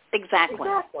 Exactly.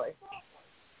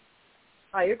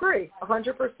 I agree,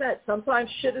 100%. Sometimes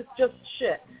shit is just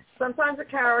shit. Sometimes a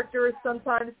character is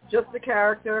sometimes just a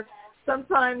character.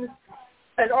 Sometimes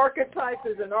an archetype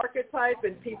is an archetype,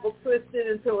 and people twist it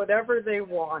into whatever they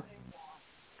want.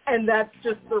 And that's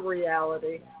just the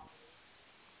reality.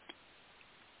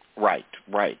 Right.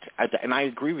 And I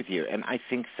agree with you. And I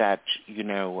think that, you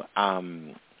know,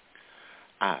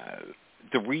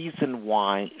 the reason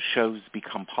why shows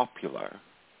become popular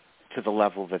to the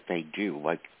level that they do,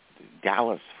 like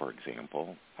Dallas, for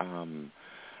example,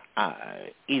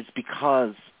 is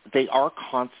because they are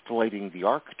constellating the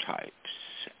archetypes.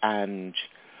 And,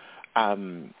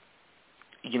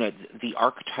 you know, the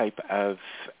archetype of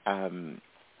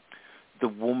the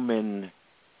woman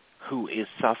who is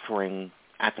suffering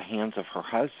at the hands of her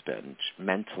husband,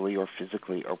 mentally or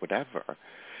physically or whatever,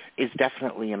 is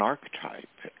definitely an archetype.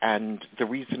 And the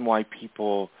reason why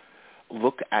people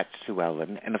look at Sue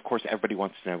Ellen, and of course everybody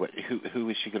wants to know who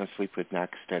is she going to sleep with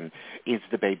next, and is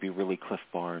the baby really Cliff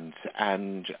Barnes,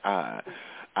 and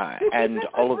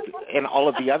all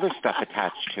of the other stuff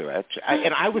attached to it.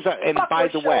 And I was, and by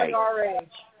the way,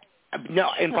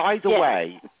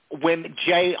 way, when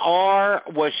JR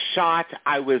was shot,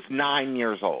 I was 9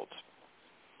 years old.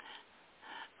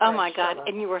 Oh, my God,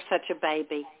 and you were such a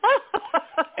baby.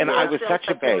 And I was such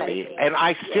a baby, and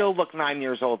I still look 9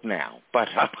 years old now. But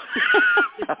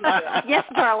yes,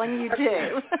 darling, you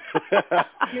do.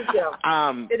 You do.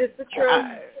 It is the truth.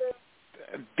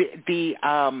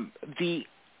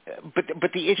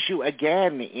 But the issue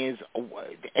again is,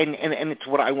 and it's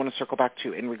what I want to circle back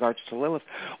to in regards to Lilith.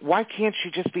 Why can't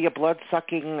she just be a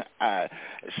blood-sucking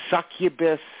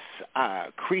succubus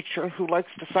creature who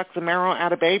likes to suck the marrow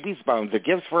out of babies' bones? It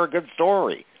gives for a good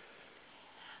story.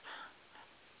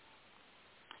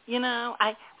 You know,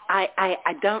 I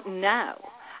don't know.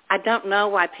 I don't know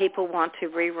why people want to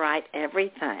rewrite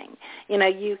everything. You know,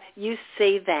 you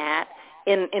see that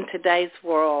in today's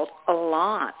world a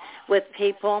lot with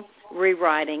people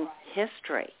rewriting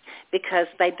history because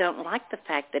they don't like the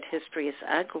fact that history is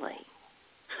ugly.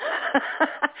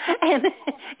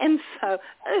 and so,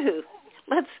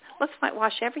 let's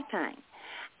whitewash everything.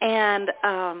 And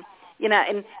you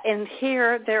know, and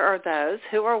here there are those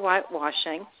who are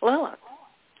whitewashing Lilith.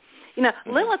 You know,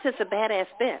 Lilith is a badass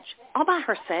bitch all by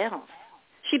herself.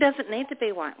 She doesn't need to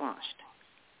be whitewashed.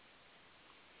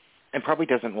 And probably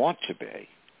doesn't want to be.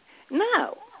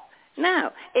 No.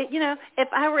 You know, if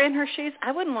I were in her shoes,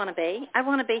 I wouldn't want to be. I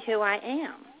want to be who I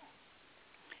am,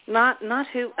 not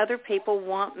who other people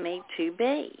want me to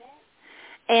be.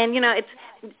 And, you know,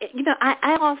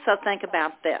 I also think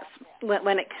about this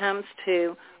when it comes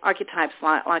to archetypes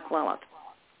like Lilith.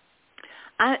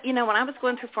 When I was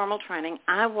going through formal training,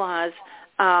 I was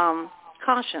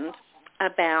cautioned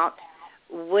about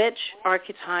which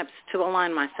archetypes to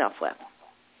align myself with.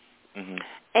 Mm-hmm.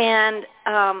 And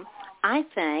I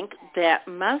think that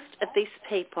most of these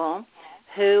people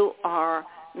who are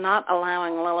not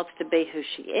allowing Lilith to be who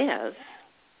she is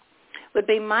would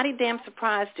be mighty damn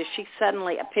surprised if she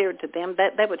suddenly appeared to them.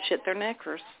 That they would shit their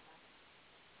knickers.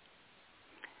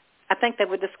 I think they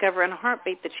would discover in a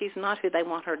heartbeat that she's not who they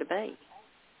want her to be.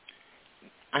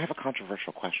 I have a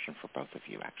controversial question for both of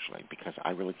you, actually, because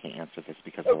I really can't answer this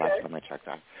because Okay.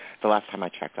 the last time I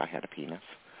checked, I had a penis.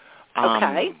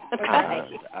 Okay.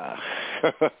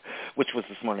 Which was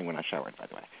this morning when I showered, by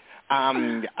the way.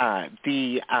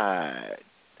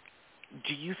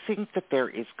 Do you think that there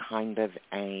is kind of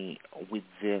with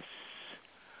this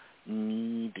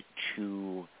need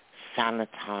to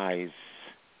sanitize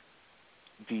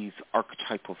these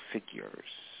archetypal figures?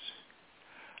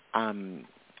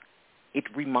 It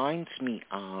reminds me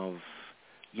of,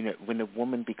 when a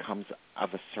woman becomes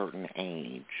of a certain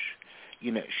age,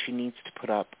 she needs to put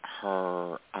up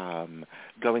her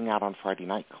going out on Friday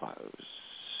night clothes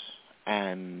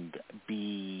and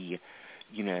be,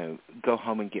 go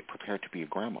home and get prepared to be a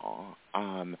grandma.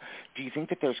 Do you think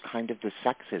that there's kind of this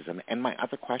sexism? And my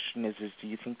other question is do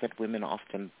you think that women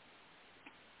often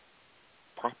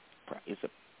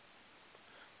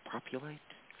populate?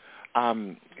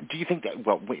 Do you think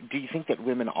that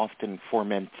women often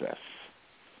foment this?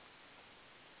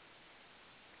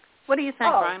 What do you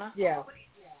think, Rhina? Yeah.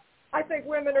 I think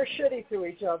women are shitty to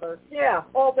each other. Yeah,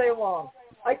 all day long.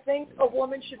 I think a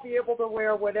woman should be able to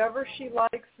wear whatever she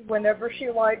likes, whenever she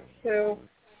likes to,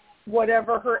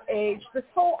 whatever her age. This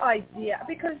whole idea,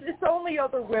 because it's only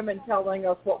other women telling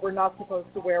us what we're not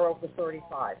supposed to wear over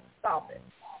 35. Stop it.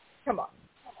 Come on.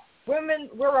 Women,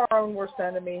 we're our own worst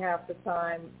enemy half the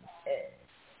time.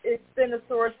 It's been a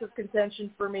source of contention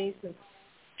for me since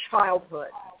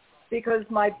childhood because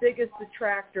my biggest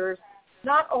detractors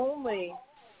not only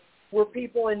were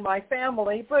people in my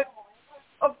family, but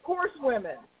of course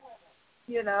women,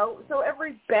 So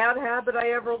every bad habit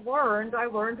I ever learned, I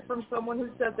learned from someone who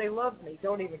said they loved me.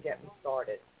 Don't even get me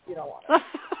started. You don't want to.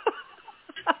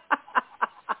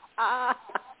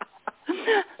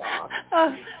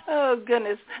 Oh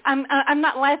goodness! I'm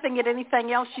not laughing at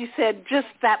anything else you said. Just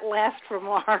that last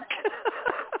remark.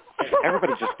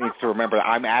 Everybody just needs to remember that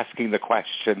I'm asking the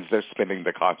questions. They're spinning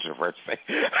the controversy.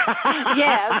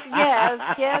 Yes,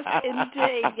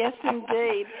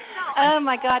 indeed. Oh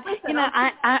my God! Listen,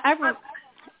 I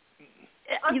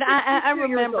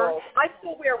remember. I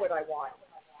still wear what I want.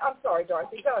 I'm sorry,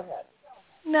 Dorothy. Go ahead.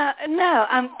 No.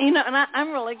 And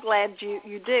I'm really glad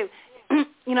you do.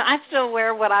 I still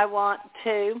wear what I want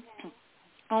too,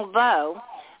 although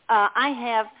I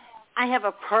have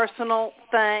a personal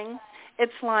thing.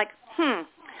 It's like,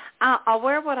 I'll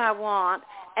wear what I want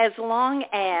as long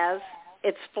as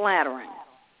it's flattering.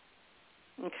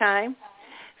 Okay?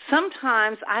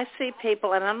 Sometimes I see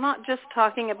people, and I'm not just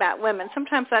talking about women,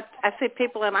 sometimes I see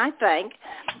people and I think,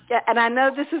 and I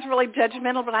know this is really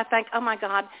judgmental, but I think, oh my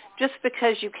God, just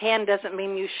because you can doesn't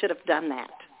mean you should have done that.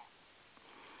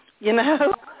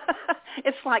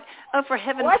 It's like, oh, for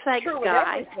heaven's sake,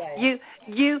 guy,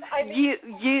 you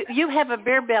have a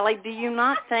beer belly. Do you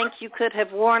not think you could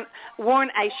have worn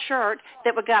a shirt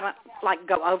that would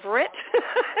go over it,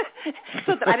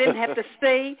 so that I didn't have to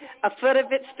see a foot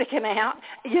of it sticking out?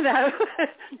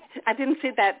 I didn't see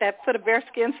that foot of bear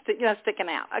skin sticking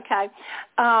out. Okay,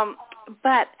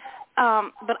 but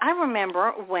I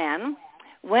remember when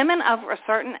women over a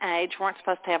certain age weren't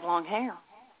supposed to have long hair.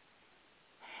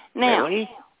 Now, really?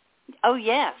 Oh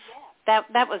yes, that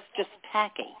was just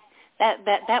tacky.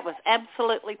 That was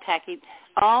absolutely tacky.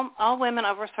 All women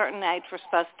over a certain age were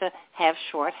supposed to have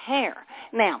short hair.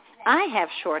 Now, I have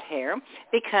short hair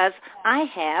because I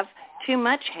have too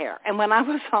much hair. And when I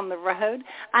was on the road,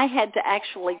 I had to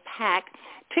actually pack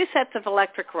 2 sets of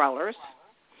electric rollers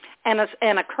and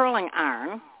a curling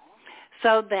iron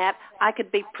so that I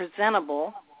could be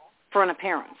presentable for an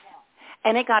appearance.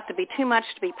 And it got to be too much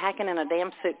to be packing in a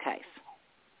damn suitcase.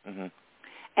 Mm-hmm.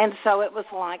 And so it was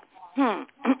like,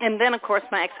 And then, of course,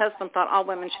 my ex-husband thought all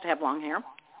women should have long hair.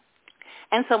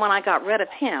 And so when I got rid of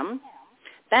him,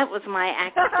 that was my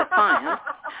act of defiance.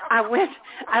 I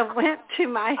went to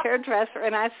my hairdresser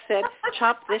and I said,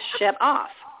 chop this shit off.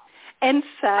 And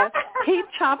so he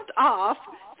chopped off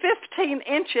 15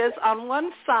 inches on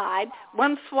one side,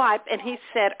 one swipe, and he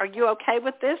said, are you okay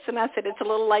with this? And I said, it's a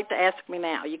little late to ask me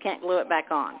now. You can't glue it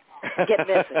back on. Get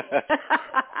busy.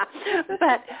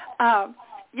 But,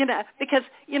 because,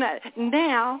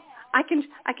 now I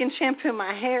can shampoo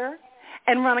my hair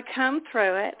and run a comb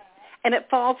through it, and it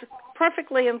falls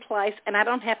perfectly in place, and I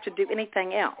don't have to do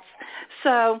anything else.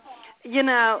 So,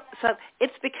 so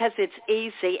it's because it's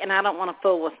easy, and I don't want to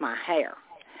fool with my hair.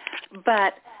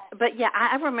 But yeah,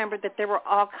 I remember that there were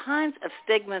all kinds of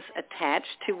stigmas attached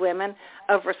to women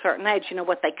over a certain age. You know,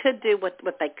 what they could do, what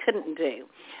they couldn't do.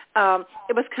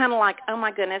 It was kind of like, oh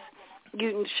my goodness,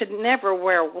 you should never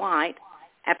wear white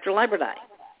after Labor Day.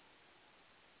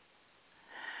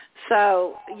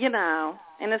 So, you know,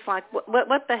 and it's like,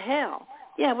 what the hell?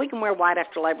 Yeah, we can wear white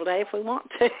after Labor Day if we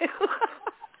want to.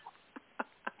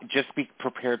 Just be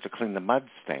prepared to clean the mud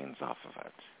stains off of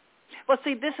it. Well,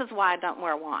 see, this is why I don't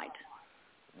wear white.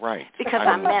 Right. Because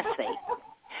I'm messy.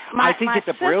 I think that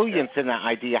the brilliance in that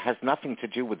idea has nothing to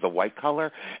do with the white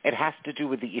color. It has to do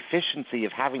with the efficiency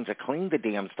of having to clean the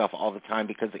damn stuff all the time,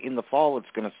 because in the fall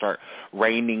it's going to start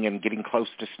raining and getting close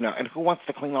to snow. And who wants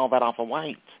to clean all that off of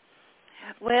white?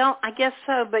 Well, I guess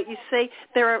so. But you see,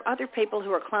 there are other people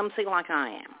who are clumsy like I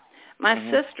am. My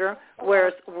sister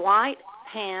wears white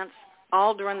pants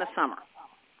all during the summer.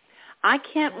 I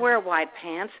can't wear white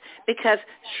pants because,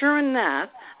 sure enough,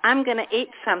 I'm going to eat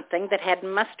something that had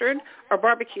mustard or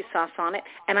barbecue sauce on it,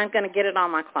 and I'm going to get it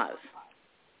on my clothes.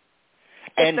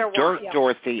 And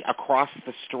Dorothy, across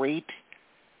the street,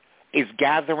 is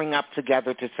gathering up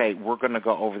together to say, we're going to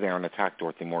go over there and attack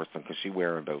Dorothy Morrison because she's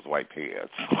wearing those white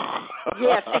pants.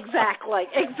 Yes, exactly.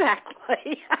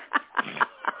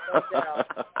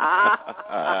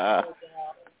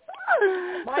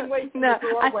 Mine waits in the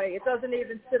doorway. It doesn't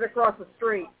even sit across the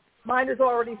street. Mine is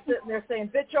already sitting there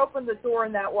saying, bitch, open the door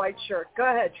in that white shirt. Go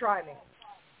ahead, try me.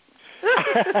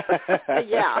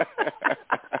 Yeah.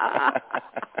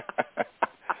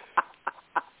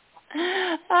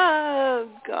 Oh,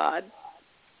 God.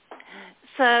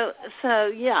 So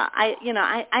yeah,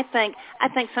 I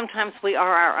think sometimes we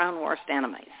are our own worst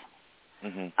enemies.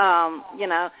 Mm-hmm. You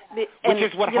know, which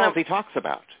is what Halsey talks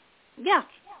about. Yeah,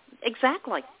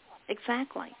 exactly.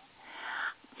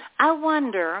 I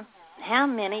wonder how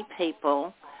many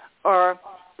people, or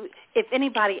if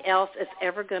anybody else is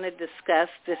ever going to discuss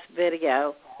this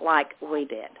video like we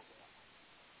did.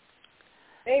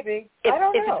 Maybe. I don't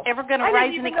know. If it's ever going to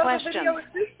raise any questions. I didn't even know the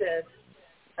video existed.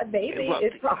 Maybe.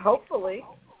 Well, hopefully.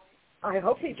 I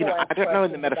hope people I don't know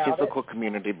in the metaphysical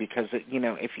community, because,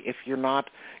 if you're not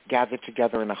gathered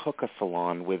together in a hookah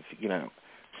salon with,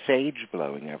 sage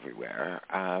blowing everywhere,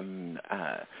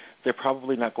 they're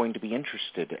probably not going to be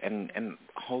interested, and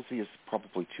Halsey is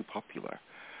probably too popular.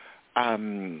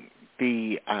 In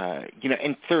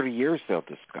 30 years they'll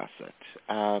discuss it.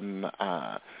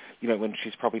 When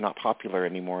she's probably not popular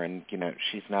anymore, and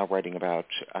she's now writing about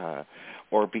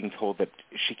or being told that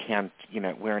she can't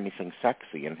wear anything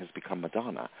sexy and has become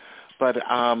Madonna. But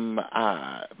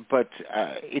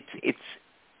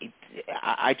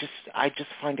I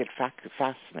just find it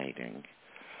fascinating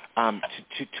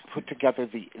to put together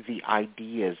the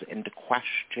ideas and to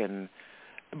question,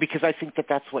 because I think that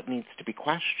that's what needs to be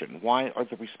questioned. Why are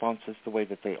the responses the way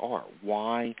that they are?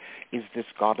 Why is this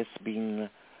goddess being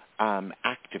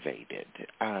activated?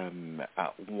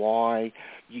 Why,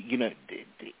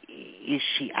 is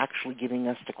she actually getting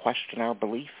us to question our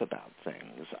belief about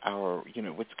things, our,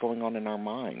 what's going on in our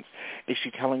minds? Is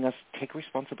she telling us, take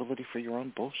responsibility for your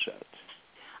own bullshit?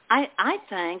 I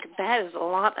think that is a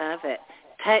lot of it.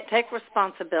 Take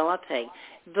responsibility.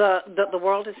 The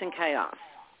world is in chaos.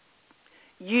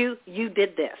 You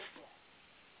did this.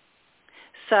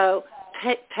 So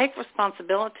take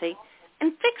responsibility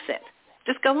and fix it.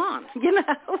 Just go on,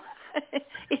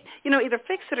 either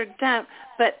fix it or don't,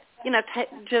 but,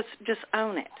 just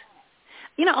own it.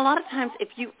 A lot of times if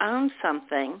you own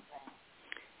something,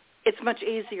 it's much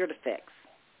easier to fix.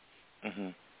 Mm-hmm.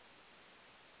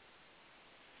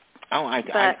 Oh, I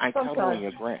totally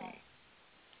agree.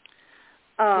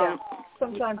 Yeah,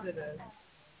 sometimes it is.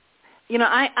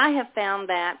 I have found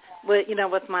that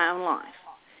with my own life.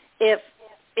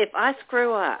 If I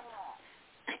screw up,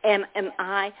 and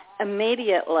I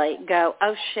immediately go,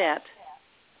 oh, shit,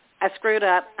 I screwed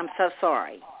up, I'm so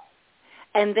sorry.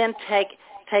 And then take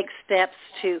steps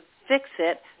to fix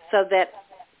it so that,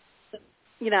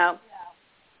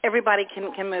 everybody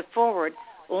can move forward.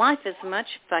 Life is much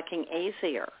fucking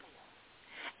easier.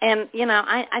 And,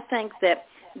 I think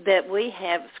that we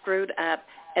have screwed up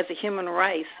as a human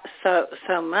race so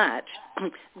much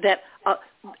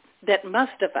that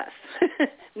most of us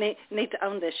need to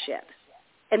own this shit.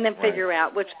 And then figure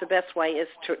out which the best way is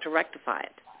to rectify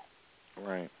it.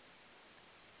 Right.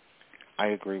 I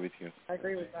agree with you. I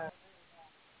agree with that.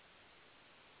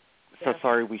 So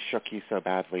sorry we shook you so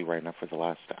badly right now for the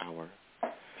last hour.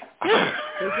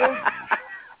 Did you?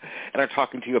 And are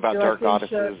talking to you about dark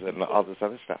goddesses and all this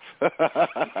other stuff.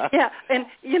 Yeah, and,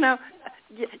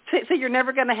 so you're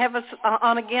never going to have us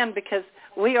on again because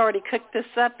we already cooked this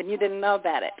up and you didn't know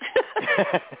about it.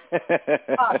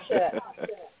 Oh, shit.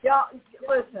 Yeah,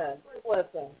 listen.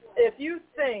 If you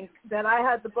think that I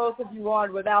had the both of you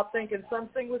on without thinking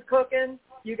something was cooking,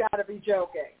 you got to be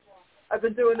joking. I've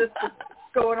been doing this for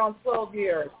going on 12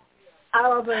 years. I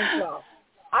don't think so.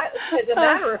 As a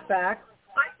matter of fact,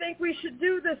 I think we should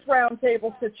do this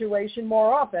roundtable situation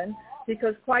more often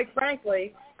because, quite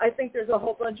frankly, I think there's a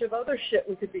whole bunch of other shit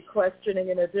we could be questioning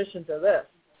in addition to this.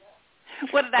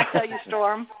 What did I tell you,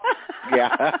 Storm? Yeah.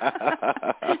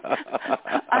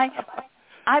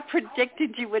 I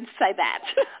predicted you would say that.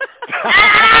 See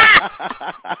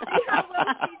how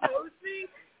well she knows me?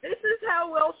 This is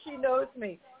how well she knows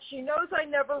me. She knows I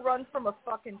never run from a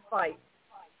fucking fight.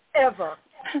 Ever.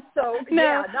 So, no.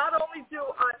 Yeah,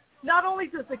 not only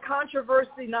does the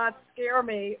controversy not scare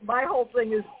me, my whole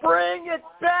thing is bring it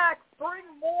back, bring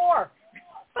more.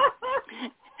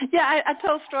 Yeah, I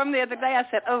told Storm the other day, I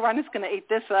said, Ronnie's going to eat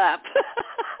this up.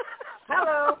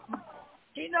 Hello.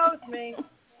 She knows me.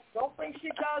 Don't think she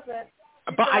doesn't.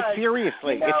 But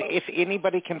seriously, if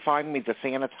anybody can find me the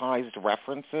sanitized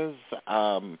references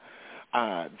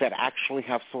that actually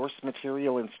have source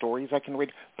material and stories I can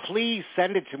read, please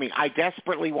send it to me. I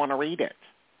desperately want to read it.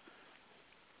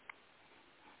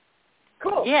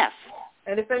 Cool. Yes.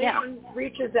 And if anyone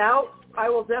reaches out, I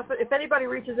will if anybody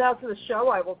reaches out to the show,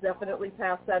 I will definitely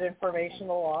pass that information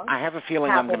along. I have a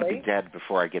feeling happily. I'm going to be dead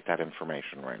before I get that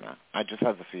information right now. I just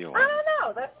have the feeling.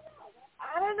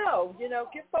 I don't know.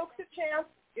 Give folks a chance.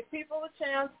 Give people a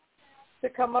chance to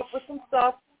come up with some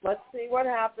stuff. Let's see what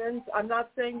happens. I'm not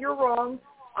saying you're wrong.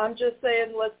 I'm just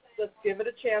saying let's give it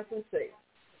a chance and see.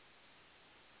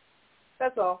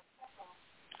 That's all.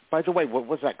 By the way, what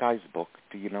was that guy's book?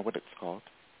 Do you know what it's called?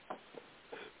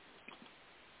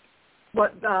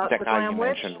 What that the guy Glam you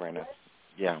Witch? mentioned right now.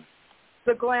 Yeah.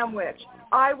 The Glam Witch.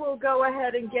 I will go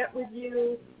ahead and get with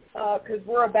you because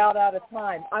we're about out of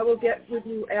time. I will get with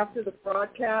you after the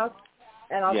broadcast,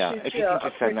 and I'll shoot you a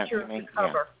picture of the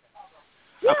cover.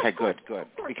 Yeah, okay, good.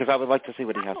 Because I would like to see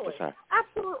what he has to say.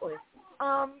 Absolutely.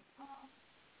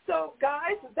 So,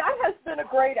 guys, that has been a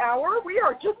great hour. We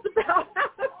are just about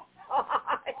out of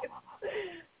time.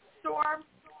 Storm,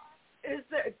 is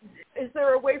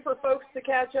there a way for folks to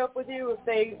catch up with you if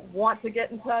they want to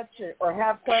get in touch or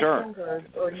have questions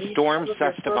or need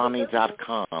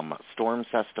StormSestavani.com.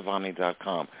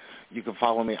 StormSestavani.com. You can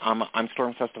follow me. I'm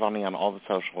Storm Sestavani on all the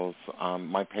socials.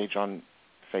 My page on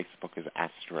Facebook is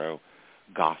Astro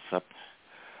Gossip.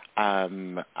 Or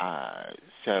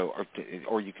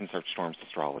you can search Storm's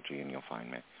Astrology and you'll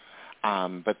find me.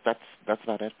 But that's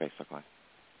about it, basically.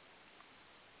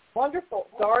 Wonderful.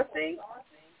 Dorothy?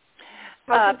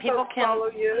 People can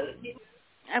follow you.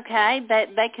 Okay,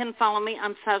 they can follow me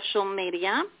on social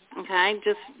media. Okay,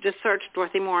 just search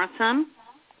Dorothy Morrison,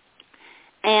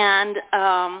 and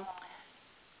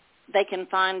they can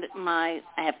find I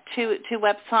have two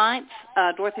websites,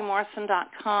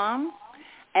 DorothyMorrison.com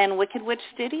and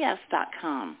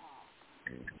WickedWitchStudios.com.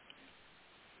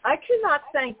 I cannot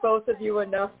thank both of you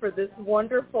enough for this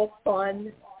wonderful,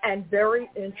 fun, and very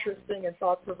interesting and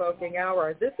thought-provoking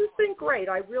hour. This has been great.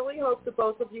 I really hope the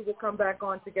both of you will come back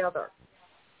on together.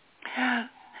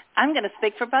 I'm going to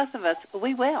speak for both of us.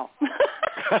 We will. Yay!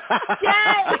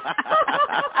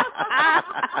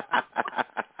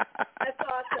 That's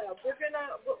awesome.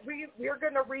 We're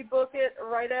gonna rebook it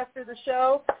right after the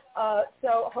show.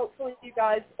 So hopefully you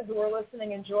guys who are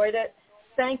listening enjoyed it.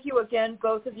 Thank you again,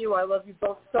 both of you. I love you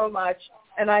both so much,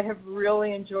 and I have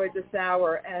really enjoyed this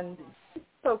hour. And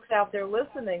folks out there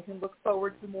listening can look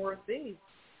forward to more of these.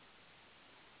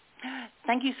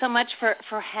 Thank you so much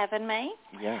for having me.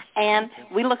 Yeah. And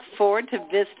we look forward to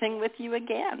visiting with you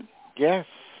again. Yes.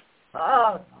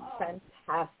 Oh,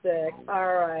 fantastic.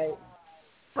 All right.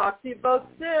 Talk to you both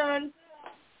soon.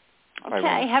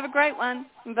 Okay. Have a great one.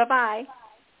 Bye-bye.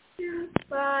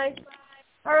 Bye.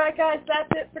 All right, guys, that's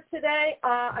it for today.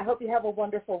 I hope you have a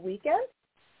wonderful weekend,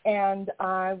 and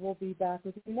I will be back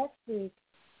with you next week.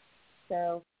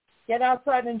 So get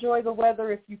outside and enjoy the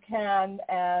weather if you can,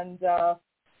 and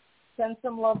send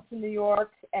some love to New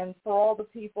York, and for all the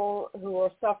people who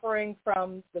are suffering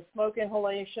from the smoke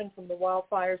inhalation from the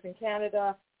wildfires in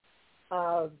Canada,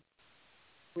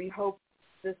 we hope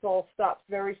this all stops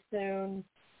very soon,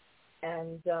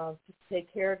 and just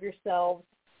take care of yourselves,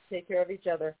 take care of each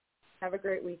other. Have a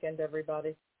great weekend,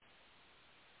 everybody.